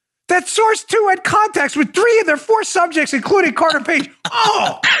luck that Source two had contacts with 3 of their 4 subjects, including Carter Page.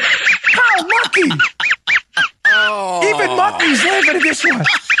 Oh, how lucky. Even Muttley's living in this one.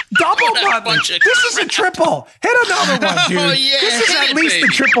 Double Muttley. This is a triple. Hit another one, dude. Oh, yeah, this is at least a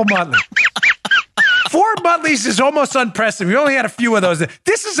triple Muttley. 4 Mutleys is almost unprecedented. We only had a few of those.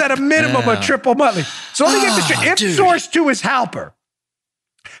 This is at a minimum a triple Muttley. So let me get this straight. If Source two is Halper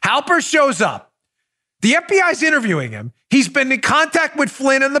shows up. The FBI's interviewing him. He's been in contact with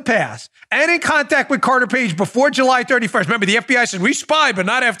Flynn in the past and in contact with Carter Page before July 31st. Remember, the FBI said we spied, but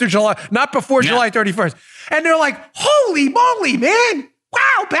not before July 31st. And they're like, holy moly, man.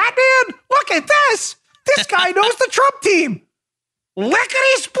 Wow, Batman, look at this. This guy knows the Trump team.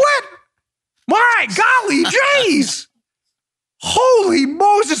 Lickety split. My golly, jeez. Holy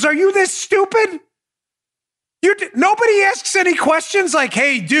Moses, are you this stupid? Nobody asks any questions like,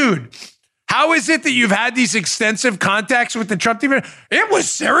 hey, dude, how is it that you've had these extensive contacts with the Trump team? It was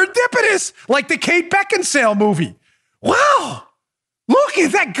serendipitous, like the Kate Beckinsale movie. Wow, look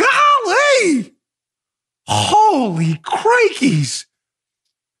at that. Golly. Holy crikeys.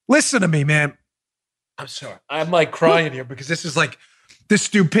 Listen to me, man. I'm sorry. I'm like crying here because this is like, the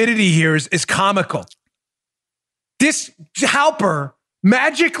stupidity here is comical. This Halper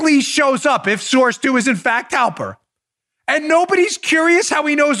magically shows up if source 2 is in fact Halper. And nobody's curious how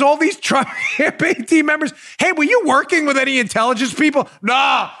he knows all these Trump campaign team members. Hey, were you working with any intelligence people?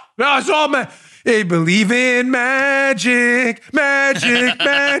 No, it's all they believe in magic.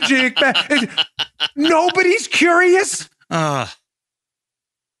 Nobody's curious.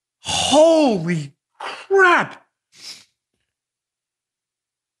 Holy crap.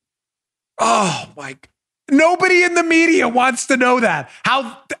 Oh my God. Nobody in the media wants to know that.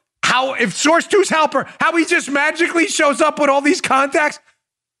 How if source 2's Halper, how he just magically shows up with all these contacts?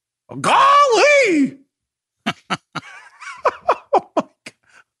 Golly! Oh my God.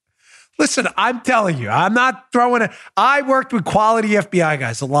 Listen, I'm telling you, I'm not throwing it. I worked with quality FBI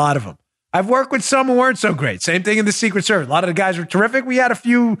guys, a lot of them. I've worked with some who weren't so great. Same thing in the Secret Service. A lot of the guys were terrific. We had a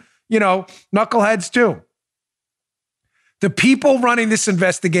few, knuckleheads too. The people running this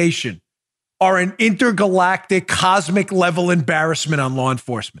investigation are an intergalactic, cosmic level embarrassment on law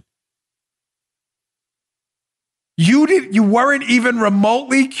enforcement. You weren't even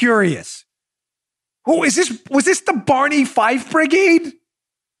remotely curious. Who is this? Was this the Barney Fife Brigade?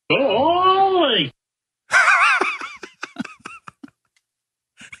 Holy!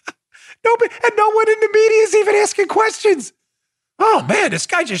 No one in the media is even asking questions. Oh man, this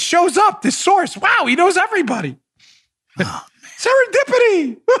guy just shows up. This source, wow, he knows everybody. Oh,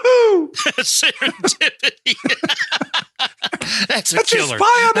 serendipity! Woohoo! Serendipity. That's a killer.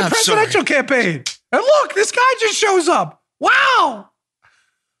 Spy on the presidential campaign. And look, this guy just shows up. Wow.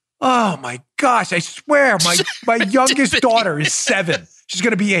 Oh my gosh, I swear my youngest daughter is 7. She's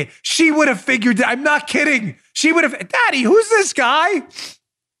going to be 8. She would have figured that. I'm not kidding. She would have, Daddy, who's this guy?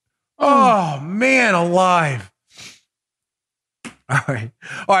 Oh man, alive. All right.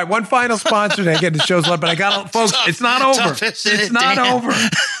 One final sponsor today. Again, the show's love, but I got folks. It's not over. It's not over.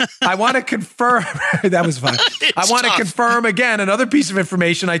 I want to confirm. That was fun. I want to confirm again another piece of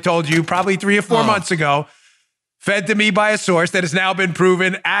information I told you probably 3 or 4 months ago, fed to me by a source that has now been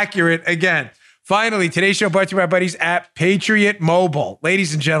proven accurate again. Finally, today's show brought to you by our buddies at Patriot Mobile.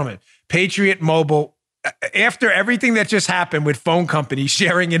 Ladies and gentlemen, Patriot Mobile. After everything that just happened with phone companies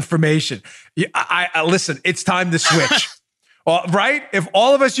sharing information, I listen. It's time to switch. Right? If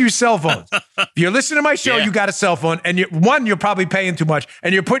all of us use cell phones, if you're listening to my show, you got a cell phone, and you're probably paying too much,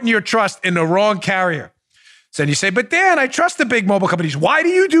 and you're putting your trust in the wrong carrier. So then you say, but Dan, I trust the big mobile companies. Why do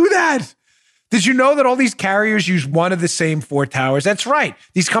you do that? Did you know that all these carriers use one of the same 4 towers? That's right.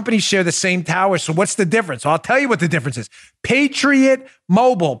 These companies share the same towers. So what's the difference? I'll tell you what the difference is. Patriot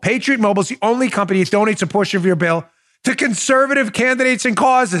Mobile. Patriot Mobile is the only company that donates a portion of your bill to conservative candidates and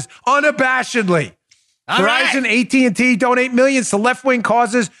causes unabashedly. All Verizon, right. AT&T donate millions to left-wing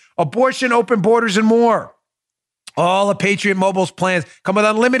causes, abortion, open borders, and more. All of Patriot Mobile's plans come with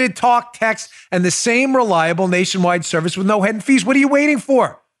unlimited talk, text, and the same reliable nationwide service with no hidden fees. What are you waiting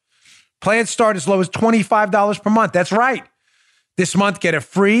for? Plans start as low as $25 per month. That's right. This month, get a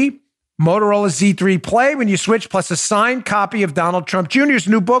free Motorola Z3 Play when you switch, plus a signed copy of Donald Trump Jr.'s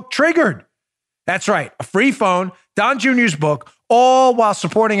new book, Triggered. That's right. A free phone, Don Jr.'s book, all while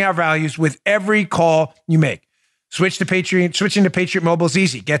supporting our values with every call you make. Switching to Patriot Mobile is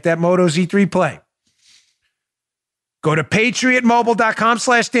easy. Get that Moto Z3 Play. Go to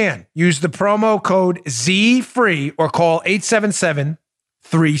patriotmobile.com/Dan. Use the promo code ZFREE or call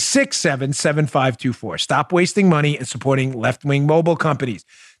 877-367-7524. Stop wasting money and supporting left-wing mobile companies.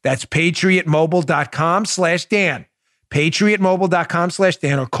 That's patriotmobile.com/Dan.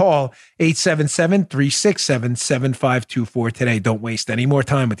 patriotmobile.com/Dan or call 877-367-7524 today. Don't waste any more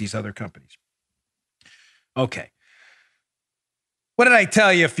time with these other companies. Okay. What did I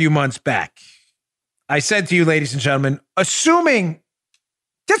tell you a few months back? I said to you, ladies and gentlemen, assuming,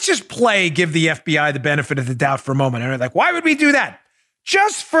 let's just give the FBI the benefit of the doubt for a moment. And I'm like, why would we do that?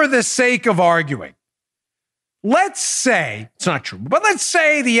 Just for the sake of arguing. Let's say, it's not true, but let's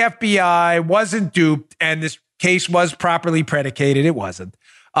say the FBI wasn't duped and this case was properly predicated. It wasn't.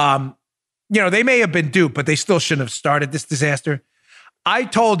 They may have been duped, but they still shouldn't have started this disaster. I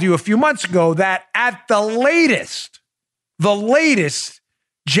told you a few months ago that at the latest,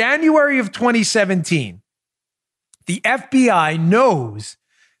 January of 2017, the FBI knows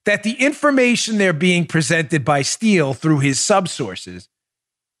that the information they're being presented by Steele through his subsources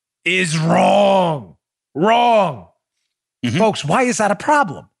is wrong. Wrong. Mm-hmm. Folks, why is that a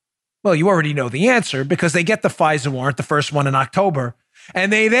problem? Well, you already know the answer because they get the FISA warrant, the first one in October,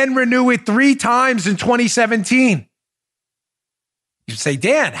 and they then renew it 3 times in 2017. You say,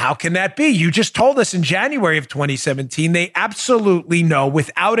 Dan, how can that be? You just told us in January of 2017, they absolutely know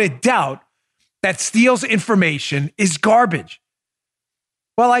without a doubt that Steele's information is garbage.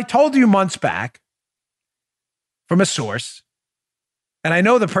 Well, I told you months back from a source, and I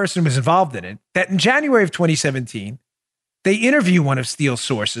know the person who was involved in it, that in January of 2017, they interview one of Steele's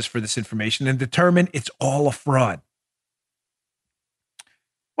sources for this information and determine it's all a fraud.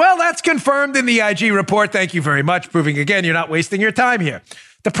 Well, that's confirmed in the IG report. Thank you very much. Proving again, you're not wasting your time here.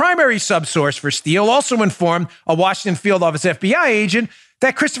 The primary subsource for Steele also informed a Washington field office FBI agent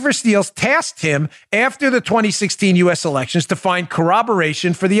that Christopher Steele tasked him after the 2016 U.S. elections to find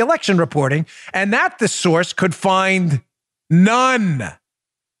corroboration for the election reporting, and that the source could find none.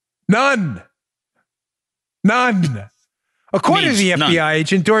 According to the FBI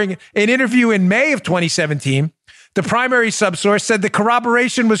agent, during an interview in May of 2017, the primary subsource said the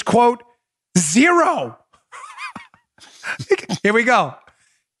corroboration was, quote, 0. Here we go.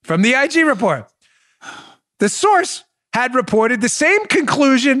 From the IG report. The source had reported the same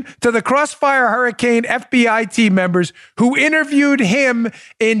conclusion to the Crossfire Hurricane FBI team members who interviewed him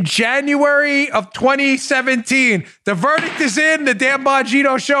in January of 2017. The verdict is in. The Dan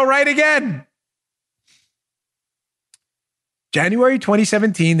Bongino Show right again. January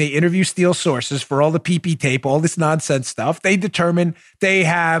 2017, they interview Steele sources for all the PP tape, all this nonsense stuff. They determine they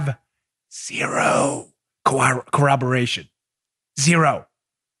have 0 corroboration. 0.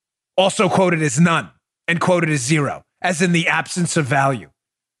 Also quoted as none and quoted as 0, as in the absence of value.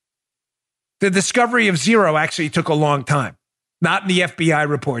 The discovery of 0 actually took a long time. Not in the FBI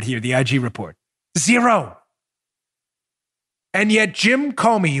report here, the IG report. 0. And yet Jim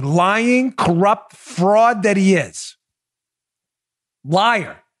Comey, lying, corrupt fraud that he is,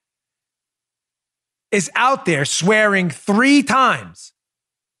 liar, is out there swearing 3 times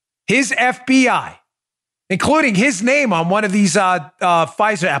his FBI, including his name on one of these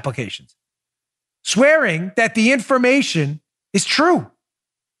FISA applications, swearing that the information is true.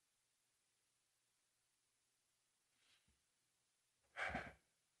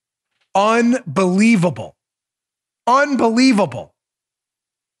 Unbelievable. Unbelievable.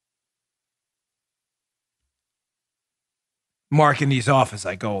 Marking these off as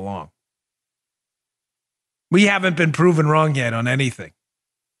I go along. We haven't been proven wrong yet on anything.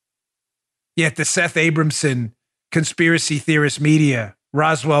 Yet the Seth Abramson conspiracy theorist media,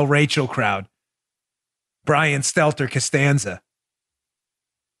 Roswell Rachel crowd, Brian Stelter Costanza,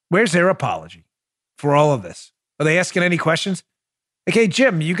 where's their apology for all of this? Are they asking any questions? Okay,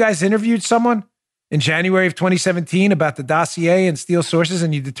 Jim, you guys interviewed someone in January of 2017 about the dossier and Steele sources,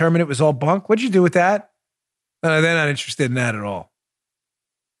 and you determined it was all bunk? What'd you do with that? They're not interested in that at all.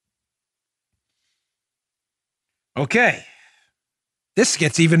 Okay. This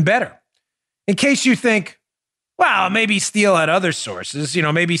gets even better. In case you think, well, maybe Steele had other sources.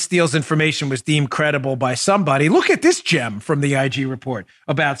 Maybe Steele's information was deemed credible by somebody. Look at this gem from the IG report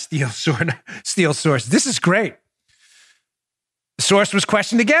about Steele's source. This is great. The source was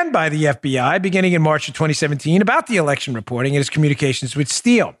questioned again by the FBI beginning in March of 2017 about the election reporting and his communications with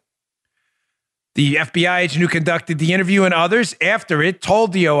Steele. The FBI agent who conducted the interview and others after it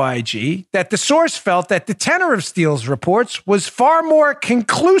told the OIG that the source felt that the tenor of Steele's reports was far more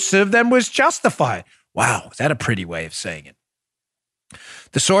conclusive than was justified. Wow, is that a pretty way of saying it?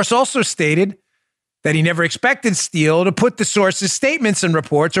 The source also stated that he never expected Steele to put the source's statements and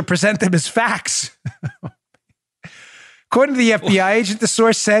reports or present them as facts. According to the FBI agent, the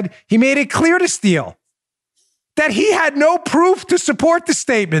source said he made it clear to Steele that he had no proof to support the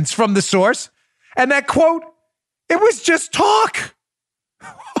statements from the source, and that, quote, it was just talk.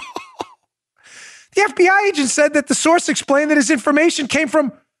 The FBI agent said that the source explained that his information came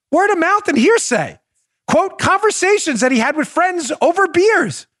from word of mouth and hearsay. Quote, conversations that he had with friends over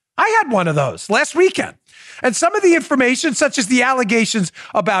beers. I had one of those last weekend. And some of the information, such as the allegations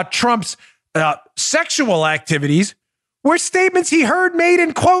about Trump's sexual activities, were statements he heard made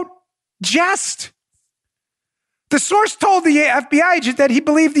in, quote, jest. The source told the FBI agent that he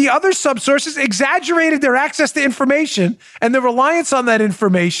believed the other subsources exaggerated their access to information and the reliance on that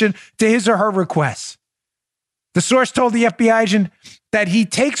information to his or her requests. The source told the FBI agent that he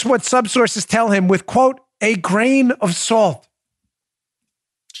takes what subsources tell him with, quote, a grain of salt.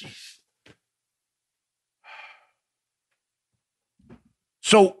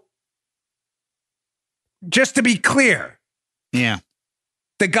 So, just to be clear. Yeah.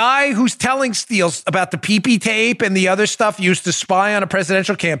 The guy who's telling Steele about the PP tape and the other stuff used to spy on a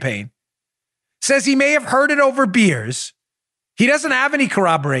presidential campaign says he may have heard it over beers. He doesn't have any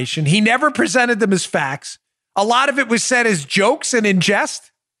corroboration. He never presented them as facts. A lot of it was said as jokes and in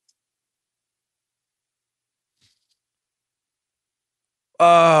jest.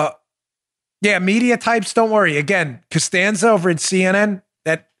 Yeah, media types, don't worry. Again, Costanza over at CNN,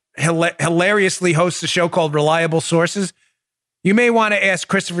 that hilariously hosts a show called Reliable Sources. You may want to ask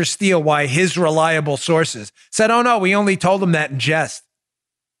Christopher Steele why his reliable sources said, oh no, we only told him that in jest.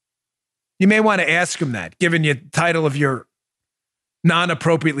 You may want to ask him that, given the title of your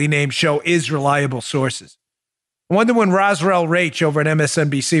non-appropriately named show is Reliable Sources. I wonder when Roswell Rach over at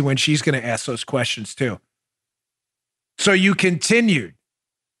MSNBC, when she's going to ask those questions too. So you continued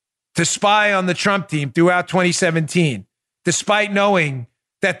to spy on the Trump team throughout 2017, despite knowing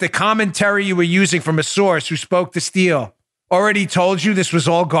that the commentary you were using from a source who spoke to Steele already told you this was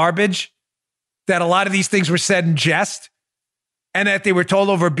all garbage, that a lot of these things were said in jest, and that they were told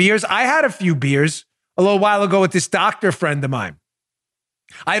over beers. I had a few beers a little while ago with this doctor friend of mine.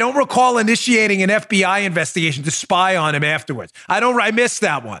 I don't recall initiating an FBI investigation to spy on him afterwards. I missed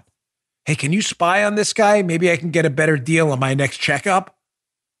that one. Hey, can you spy on this guy? Maybe I can get a better deal on my next checkup.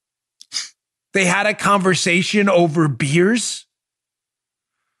 They had a conversation over beers.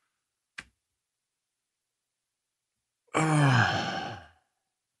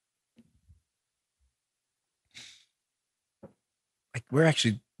 Like, we're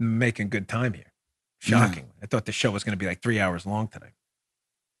actually making good time here. Shocking. I thought the show was going to be like 3 hours long today.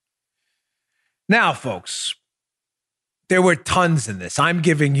 Now, folks, there were tons in this. I'm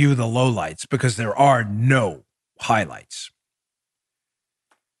giving you the lowlights because there are no highlights.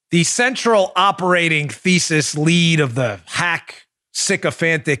 The central operating thesis lead of the hack,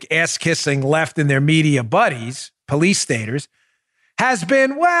 sycophantic, ass-kissing left and their media buddies, police staters, has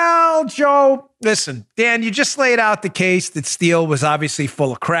been, well, Joe, listen, Dan, you just laid out the case that Steele was obviously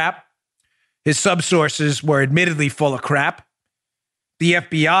full of crap. His subsources were admittedly full of crap. The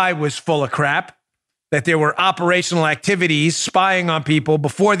FBI was full of crap. That there were operational activities spying on people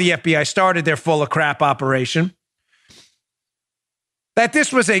before the FBI started their full of crap operation. That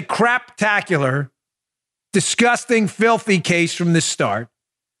this was a craptacular, disgusting, filthy case from the start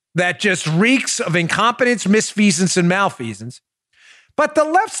that just reeks of incompetence, misfeasance, and malfeasance. But the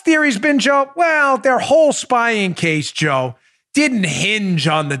left's theory's been, Joe, well, their whole spying case, Joe, didn't hinge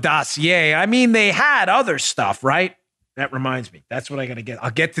on the dossier. I mean, they had other stuff, right? That reminds me. That's what I got to get.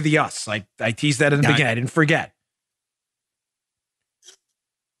 I'll get to the us. I teased that in the beginning. I didn't forget.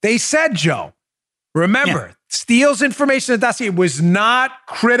 They said, Joe, remember, Steele's information in the dossier was not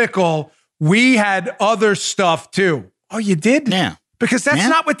critical. We had other stuff too. Oh, you did? Yeah. Because that's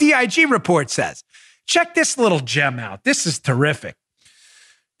not what the IG report says. Check this little gem out. This is terrific.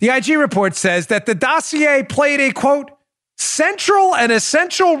 The IG report says that the dossier played a, quote, central and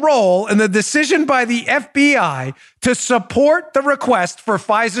essential role in the decision by the FBI to support the request for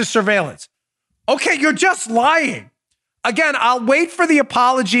Pfizer surveillance. Okay, you're just lying. Again, I'll wait for the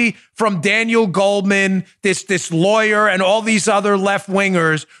apology from Daniel Goldman, this lawyer, and all these other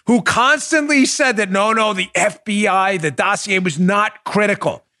left-wingers who constantly said that, no, the FBI, the dossier was not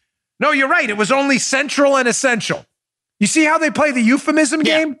critical. No, you're right. It was only central and essential. You see how they play the euphemism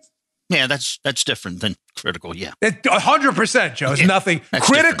game? Yeah, that's different than critical, yeah. 100%, Joe. It's nothing.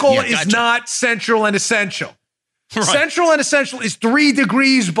 Critical is not central and essential. Right. Central and essential is 3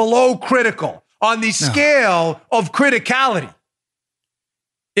 degrees below critical on the scale of criticality.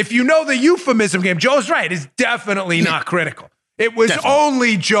 If you know the euphemism game, Joe's right. It's definitely not critical. It was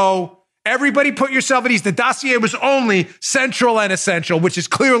only, Joe, everybody put yourself at ease. The dossier was only central and essential, which is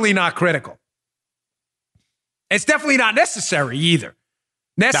clearly not critical. It's definitely not necessary either.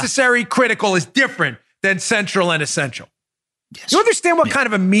 Necessary, critical is different than central and essential. Yes. You understand what kind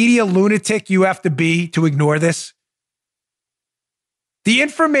of a media lunatic you have to be to ignore this? The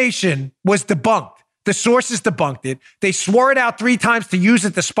information was debunked. The sources debunked it. They swore it out 3 times to use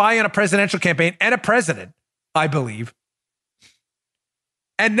it to spy on a presidential campaign and a president, I believe.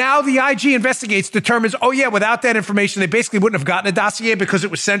 And now the IG investigates, determines, oh yeah, without that information, they basically wouldn't have gotten a dossier because it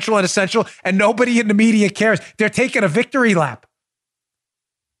was central and essential, and nobody in the media cares. They're taking a victory lap.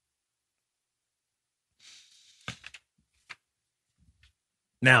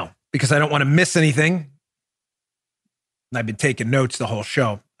 Now, because I don't want to miss anything, and I've been taking notes the whole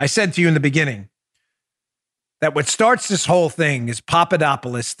show, I said to you in the beginning that what starts this whole thing is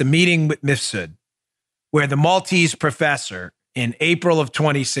Papadopoulos, the meeting with Mifsud, where the Maltese professor in April of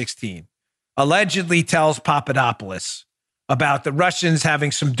 2016 allegedly tells Papadopoulos about the Russians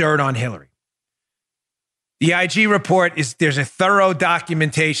having some dirt on Hillary. The IG report there's a thorough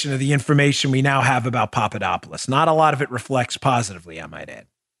documentation of the information we now have about Papadopoulos. Not a lot of it reflects positively, I might add.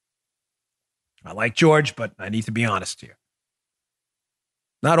 I like George, but I need to be honest here.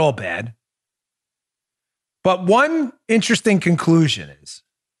 Not all bad. But one interesting conclusion is,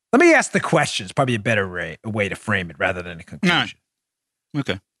 let me ask the question. It's probably a better way to frame it rather than a conclusion.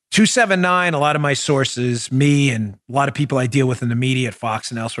 Okay. 279, a lot of my sources, me and a lot of people I deal with in the media at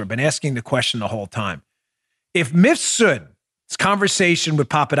Fox and elsewhere, have been asking the question the whole time. If Mifsud's conversation with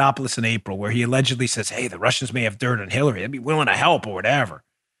Papadopoulos in April, where he allegedly says, hey, the Russians may have dirt on Hillary, they'd be willing to help or whatever.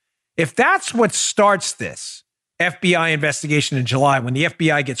 If that's what starts this FBI investigation in July, when the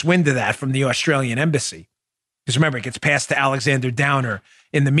FBI gets wind of that from the Australian embassy, because remember, it gets passed to Alexander Downer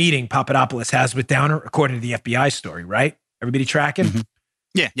in the meeting Papadopoulos has with Downer, according to the FBI story, right? Everybody tracking? Mm-hmm.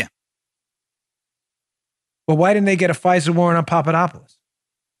 Yeah. Well, why didn't they get a FISA warrant on Papadopoulos?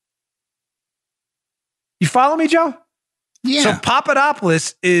 You follow me, Joe? Yeah. So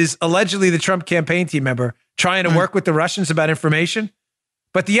Papadopoulos is allegedly the Trump campaign team member trying to work with the Russians about information,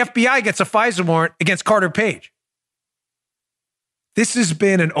 but the FBI gets a FISA warrant against Carter Page. This has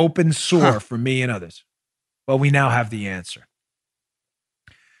been an open sore for me and others. Well, we now have the answer.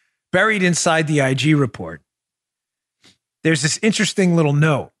 Buried inside the IG report, there's this interesting little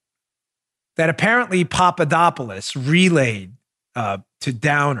note that apparently Papadopoulos relayed to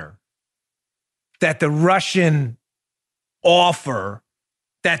Downer that the Russian offer,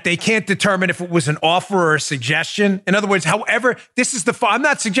 that they can't determine if it was an offer or a suggestion. In other words, however, I'm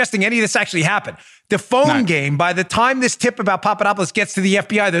not suggesting any of this actually happened. The phone game, by the time this tip about Papadopoulos gets to the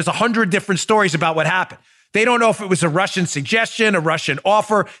FBI, there's 100 different stories about what happened. They don't know if it was a Russian suggestion, a Russian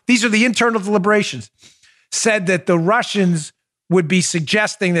offer. These are the internal deliberations. Said that the Russians would be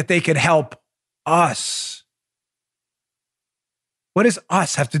suggesting that they could help us. What does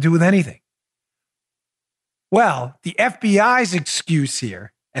us have to do with anything? Well, the FBI's excuse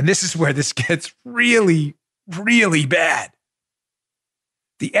here, and this is where this gets really, really bad.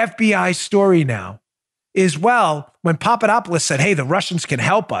 The FBI story now is, well, when Papadopoulos said, hey, the Russians can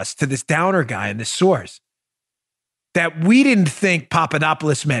help us, to this Downer guy and this source, that we didn't think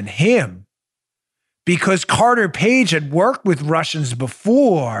Papadopoulos meant him because Carter Page had worked with Russians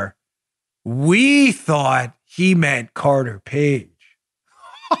before. We thought he meant Carter Page.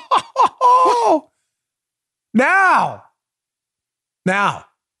 Now,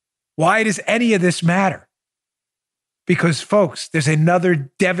 why does any of this matter? Because, folks, there's another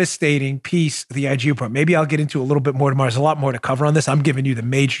devastating piece of the IG report. Maybe I'll get into a little bit more tomorrow. There's a lot more to cover on this. I'm giving you the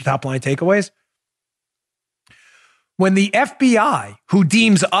major top-line takeaways. When the FBI, who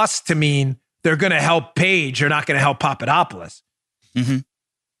deems us to mean they're going to help Page, are not going to help Papadopoulos,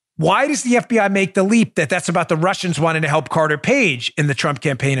 why does the FBI make the leap that that's about the Russians wanting to help Carter Page in the Trump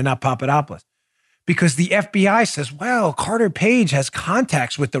campaign and not Papadopoulos? Because the FBI says, well, Carter Page has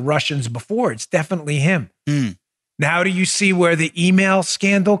contacts with the Russians before. It's definitely him. Now do you see where the email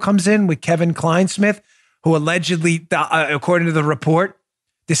scandal comes in with Kevin Kleinsmith, who allegedly, according to the report,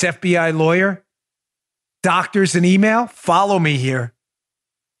 this FBI lawyer doctors an email? Follow me here.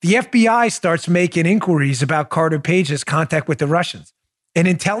 The FBI starts making inquiries about Carter Page's contact with the Russians. An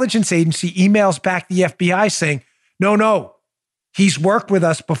intelligence agency emails back the FBI saying, no, he's worked with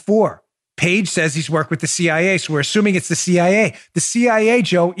us before. Page says he's worked with the CIA, so we're assuming it's the CIA. The CIA,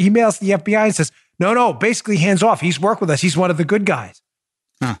 Joe, emails the FBI and says, no, basically hands off. He's worked with us. He's one of the good guys.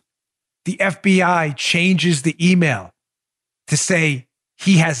 The FBI changes the email to say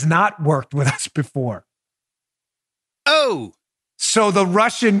he has not worked with us before. Oh. So the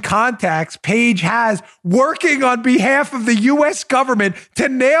Russian contacts Page has working on behalf of the U.S. government to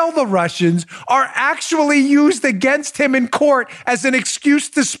nail the Russians are actually used against him in court as an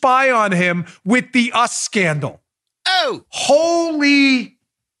excuse to spy on him with the us scandal. Oh. Holy.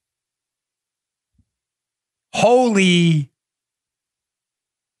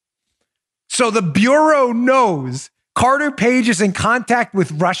 So the Bureau knows Carter Page is in contact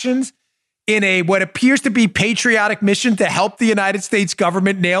with Russians in a what appears to be patriotic mission to help the United States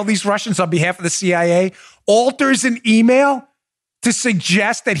government nail these Russians on behalf of the CIA, alters an email to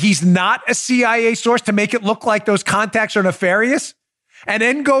suggest that he's not a CIA source to make it look like those contacts are nefarious, and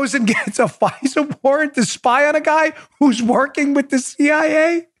then goes and gets a FISA warrant to spy on a guy who's working with the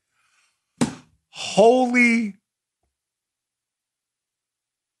CIA? Holy.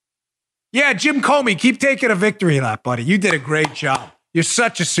 Yeah, Jim Comey, keep taking a victory lap, buddy. You did a great job. You're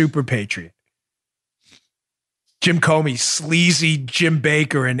such a super patriot. Jim Comey, sleazy Jim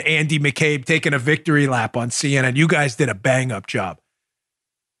Baker, and Andy McCabe taking a victory lap on CNN. You guys did a bang-up job.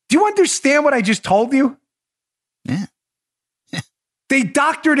 Do you understand what I just told you? Yeah. They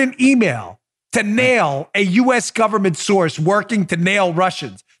doctored an email to nail a U.S. government source working to nail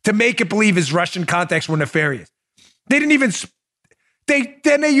Russians, to make it believe his Russian contacts were nefarious. They didn't even,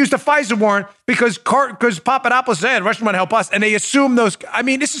 they used a FISA warrant because Papadopoulos said Russia might help us, and they assumed those. I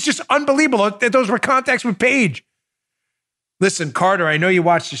mean, this is just unbelievable that those were contacts with Page. Listen, Carter, I know you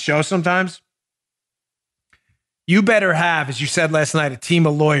watch the show sometimes. You better have, as you said last night, a team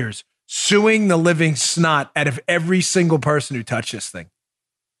of lawyers suing the living snot out of every single person who touched this thing.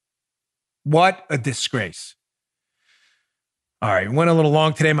 What a disgrace. All right, went a little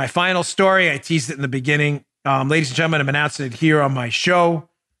long today. My final story, I teased it in the beginning. Ladies and gentlemen, I'm announcing it here on my show.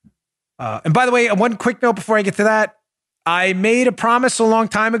 And by the way, one quick note before I get to that. I made a promise a long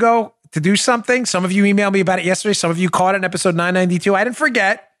time ago to do something. Some of you emailed me about it yesterday. Some of you caught it in episode 992. I didn't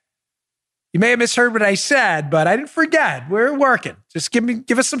forget. You may have misheard what I said, but I didn't forget. We're working. Just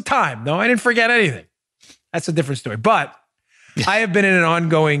give us some time. No, I didn't forget anything. That's a different story. But I have been in an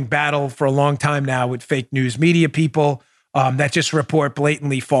ongoing battle for a long time now with fake news media people that just report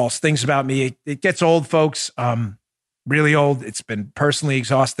blatantly false things about me. It gets old, folks, really old. It's been personally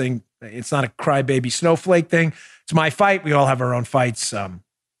exhausting. It's not a crybaby snowflake thing. It's my fight. We all have our own fights.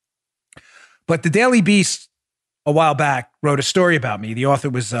 But the Daily Beast, a while back, wrote a story about me. The author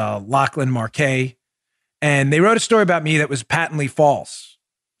was Lachlan Marquet, and they wrote a story about me that was patently false.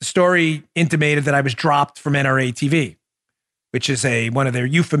 The story intimated that I was dropped from NRA TV, which is one of their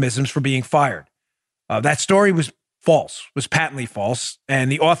euphemisms for being fired. That story was false, was patently false,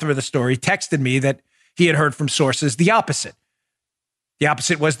 and the author of the story texted me that he had heard from sources the opposite. The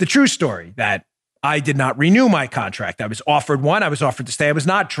opposite was the true story, that I did not renew my contract. I was offered one. I was offered to stay. I was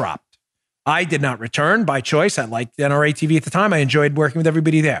not dropped. I did not return by choice. I liked NRA TV at the time. I enjoyed working with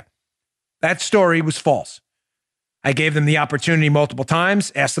everybody there. That story was false. I gave them the opportunity multiple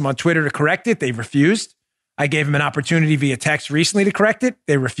times, asked them on Twitter to correct it. They refused. I gave them an opportunity via text recently to correct it.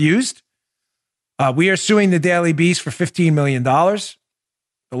 They refused. We are suing the Daily Beast for $15 million. The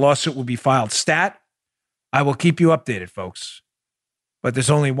lawsuit will be filed stat. I will keep you updated, folks. But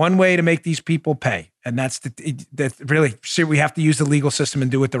there's only one way to make these people pay, and that's really, we have to use the legal system and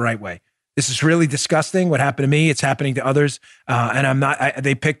do it the right way. This is really disgusting. What happened to me, it's happening to others. And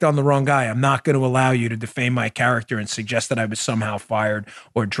they picked on the wrong guy. I'm not going to allow you to defame my character and suggest that I was somehow fired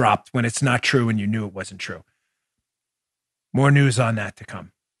or dropped when it's not true and you knew it wasn't true. More news on that to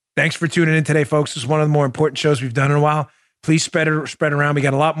come. Thanks for tuning in today, folks. This is one of the more important shows we've done in a while. Please spread around. We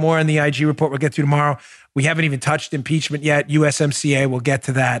got a lot more in the IG report we'll get to tomorrow. We haven't even touched impeachment yet. USMCA, we'll get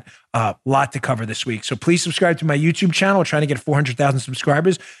to that. Lot to cover this week. So please subscribe to my YouTube channel. We're trying to get 400,000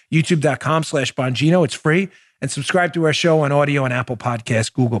 subscribers. YouTube.com/Bongino. It's free. And subscribe to our show on audio on Apple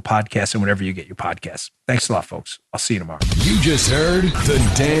Podcasts, Google Podcasts, and wherever you get your podcasts. Thanks a lot, folks. I'll see you tomorrow. You just heard The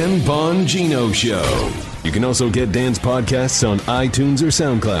Dan Bongino Show. You can also get Dan's podcasts on iTunes or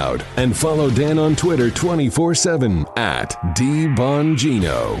SoundCloud. And follow Dan on Twitter 24/7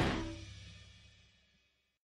 @DBongino.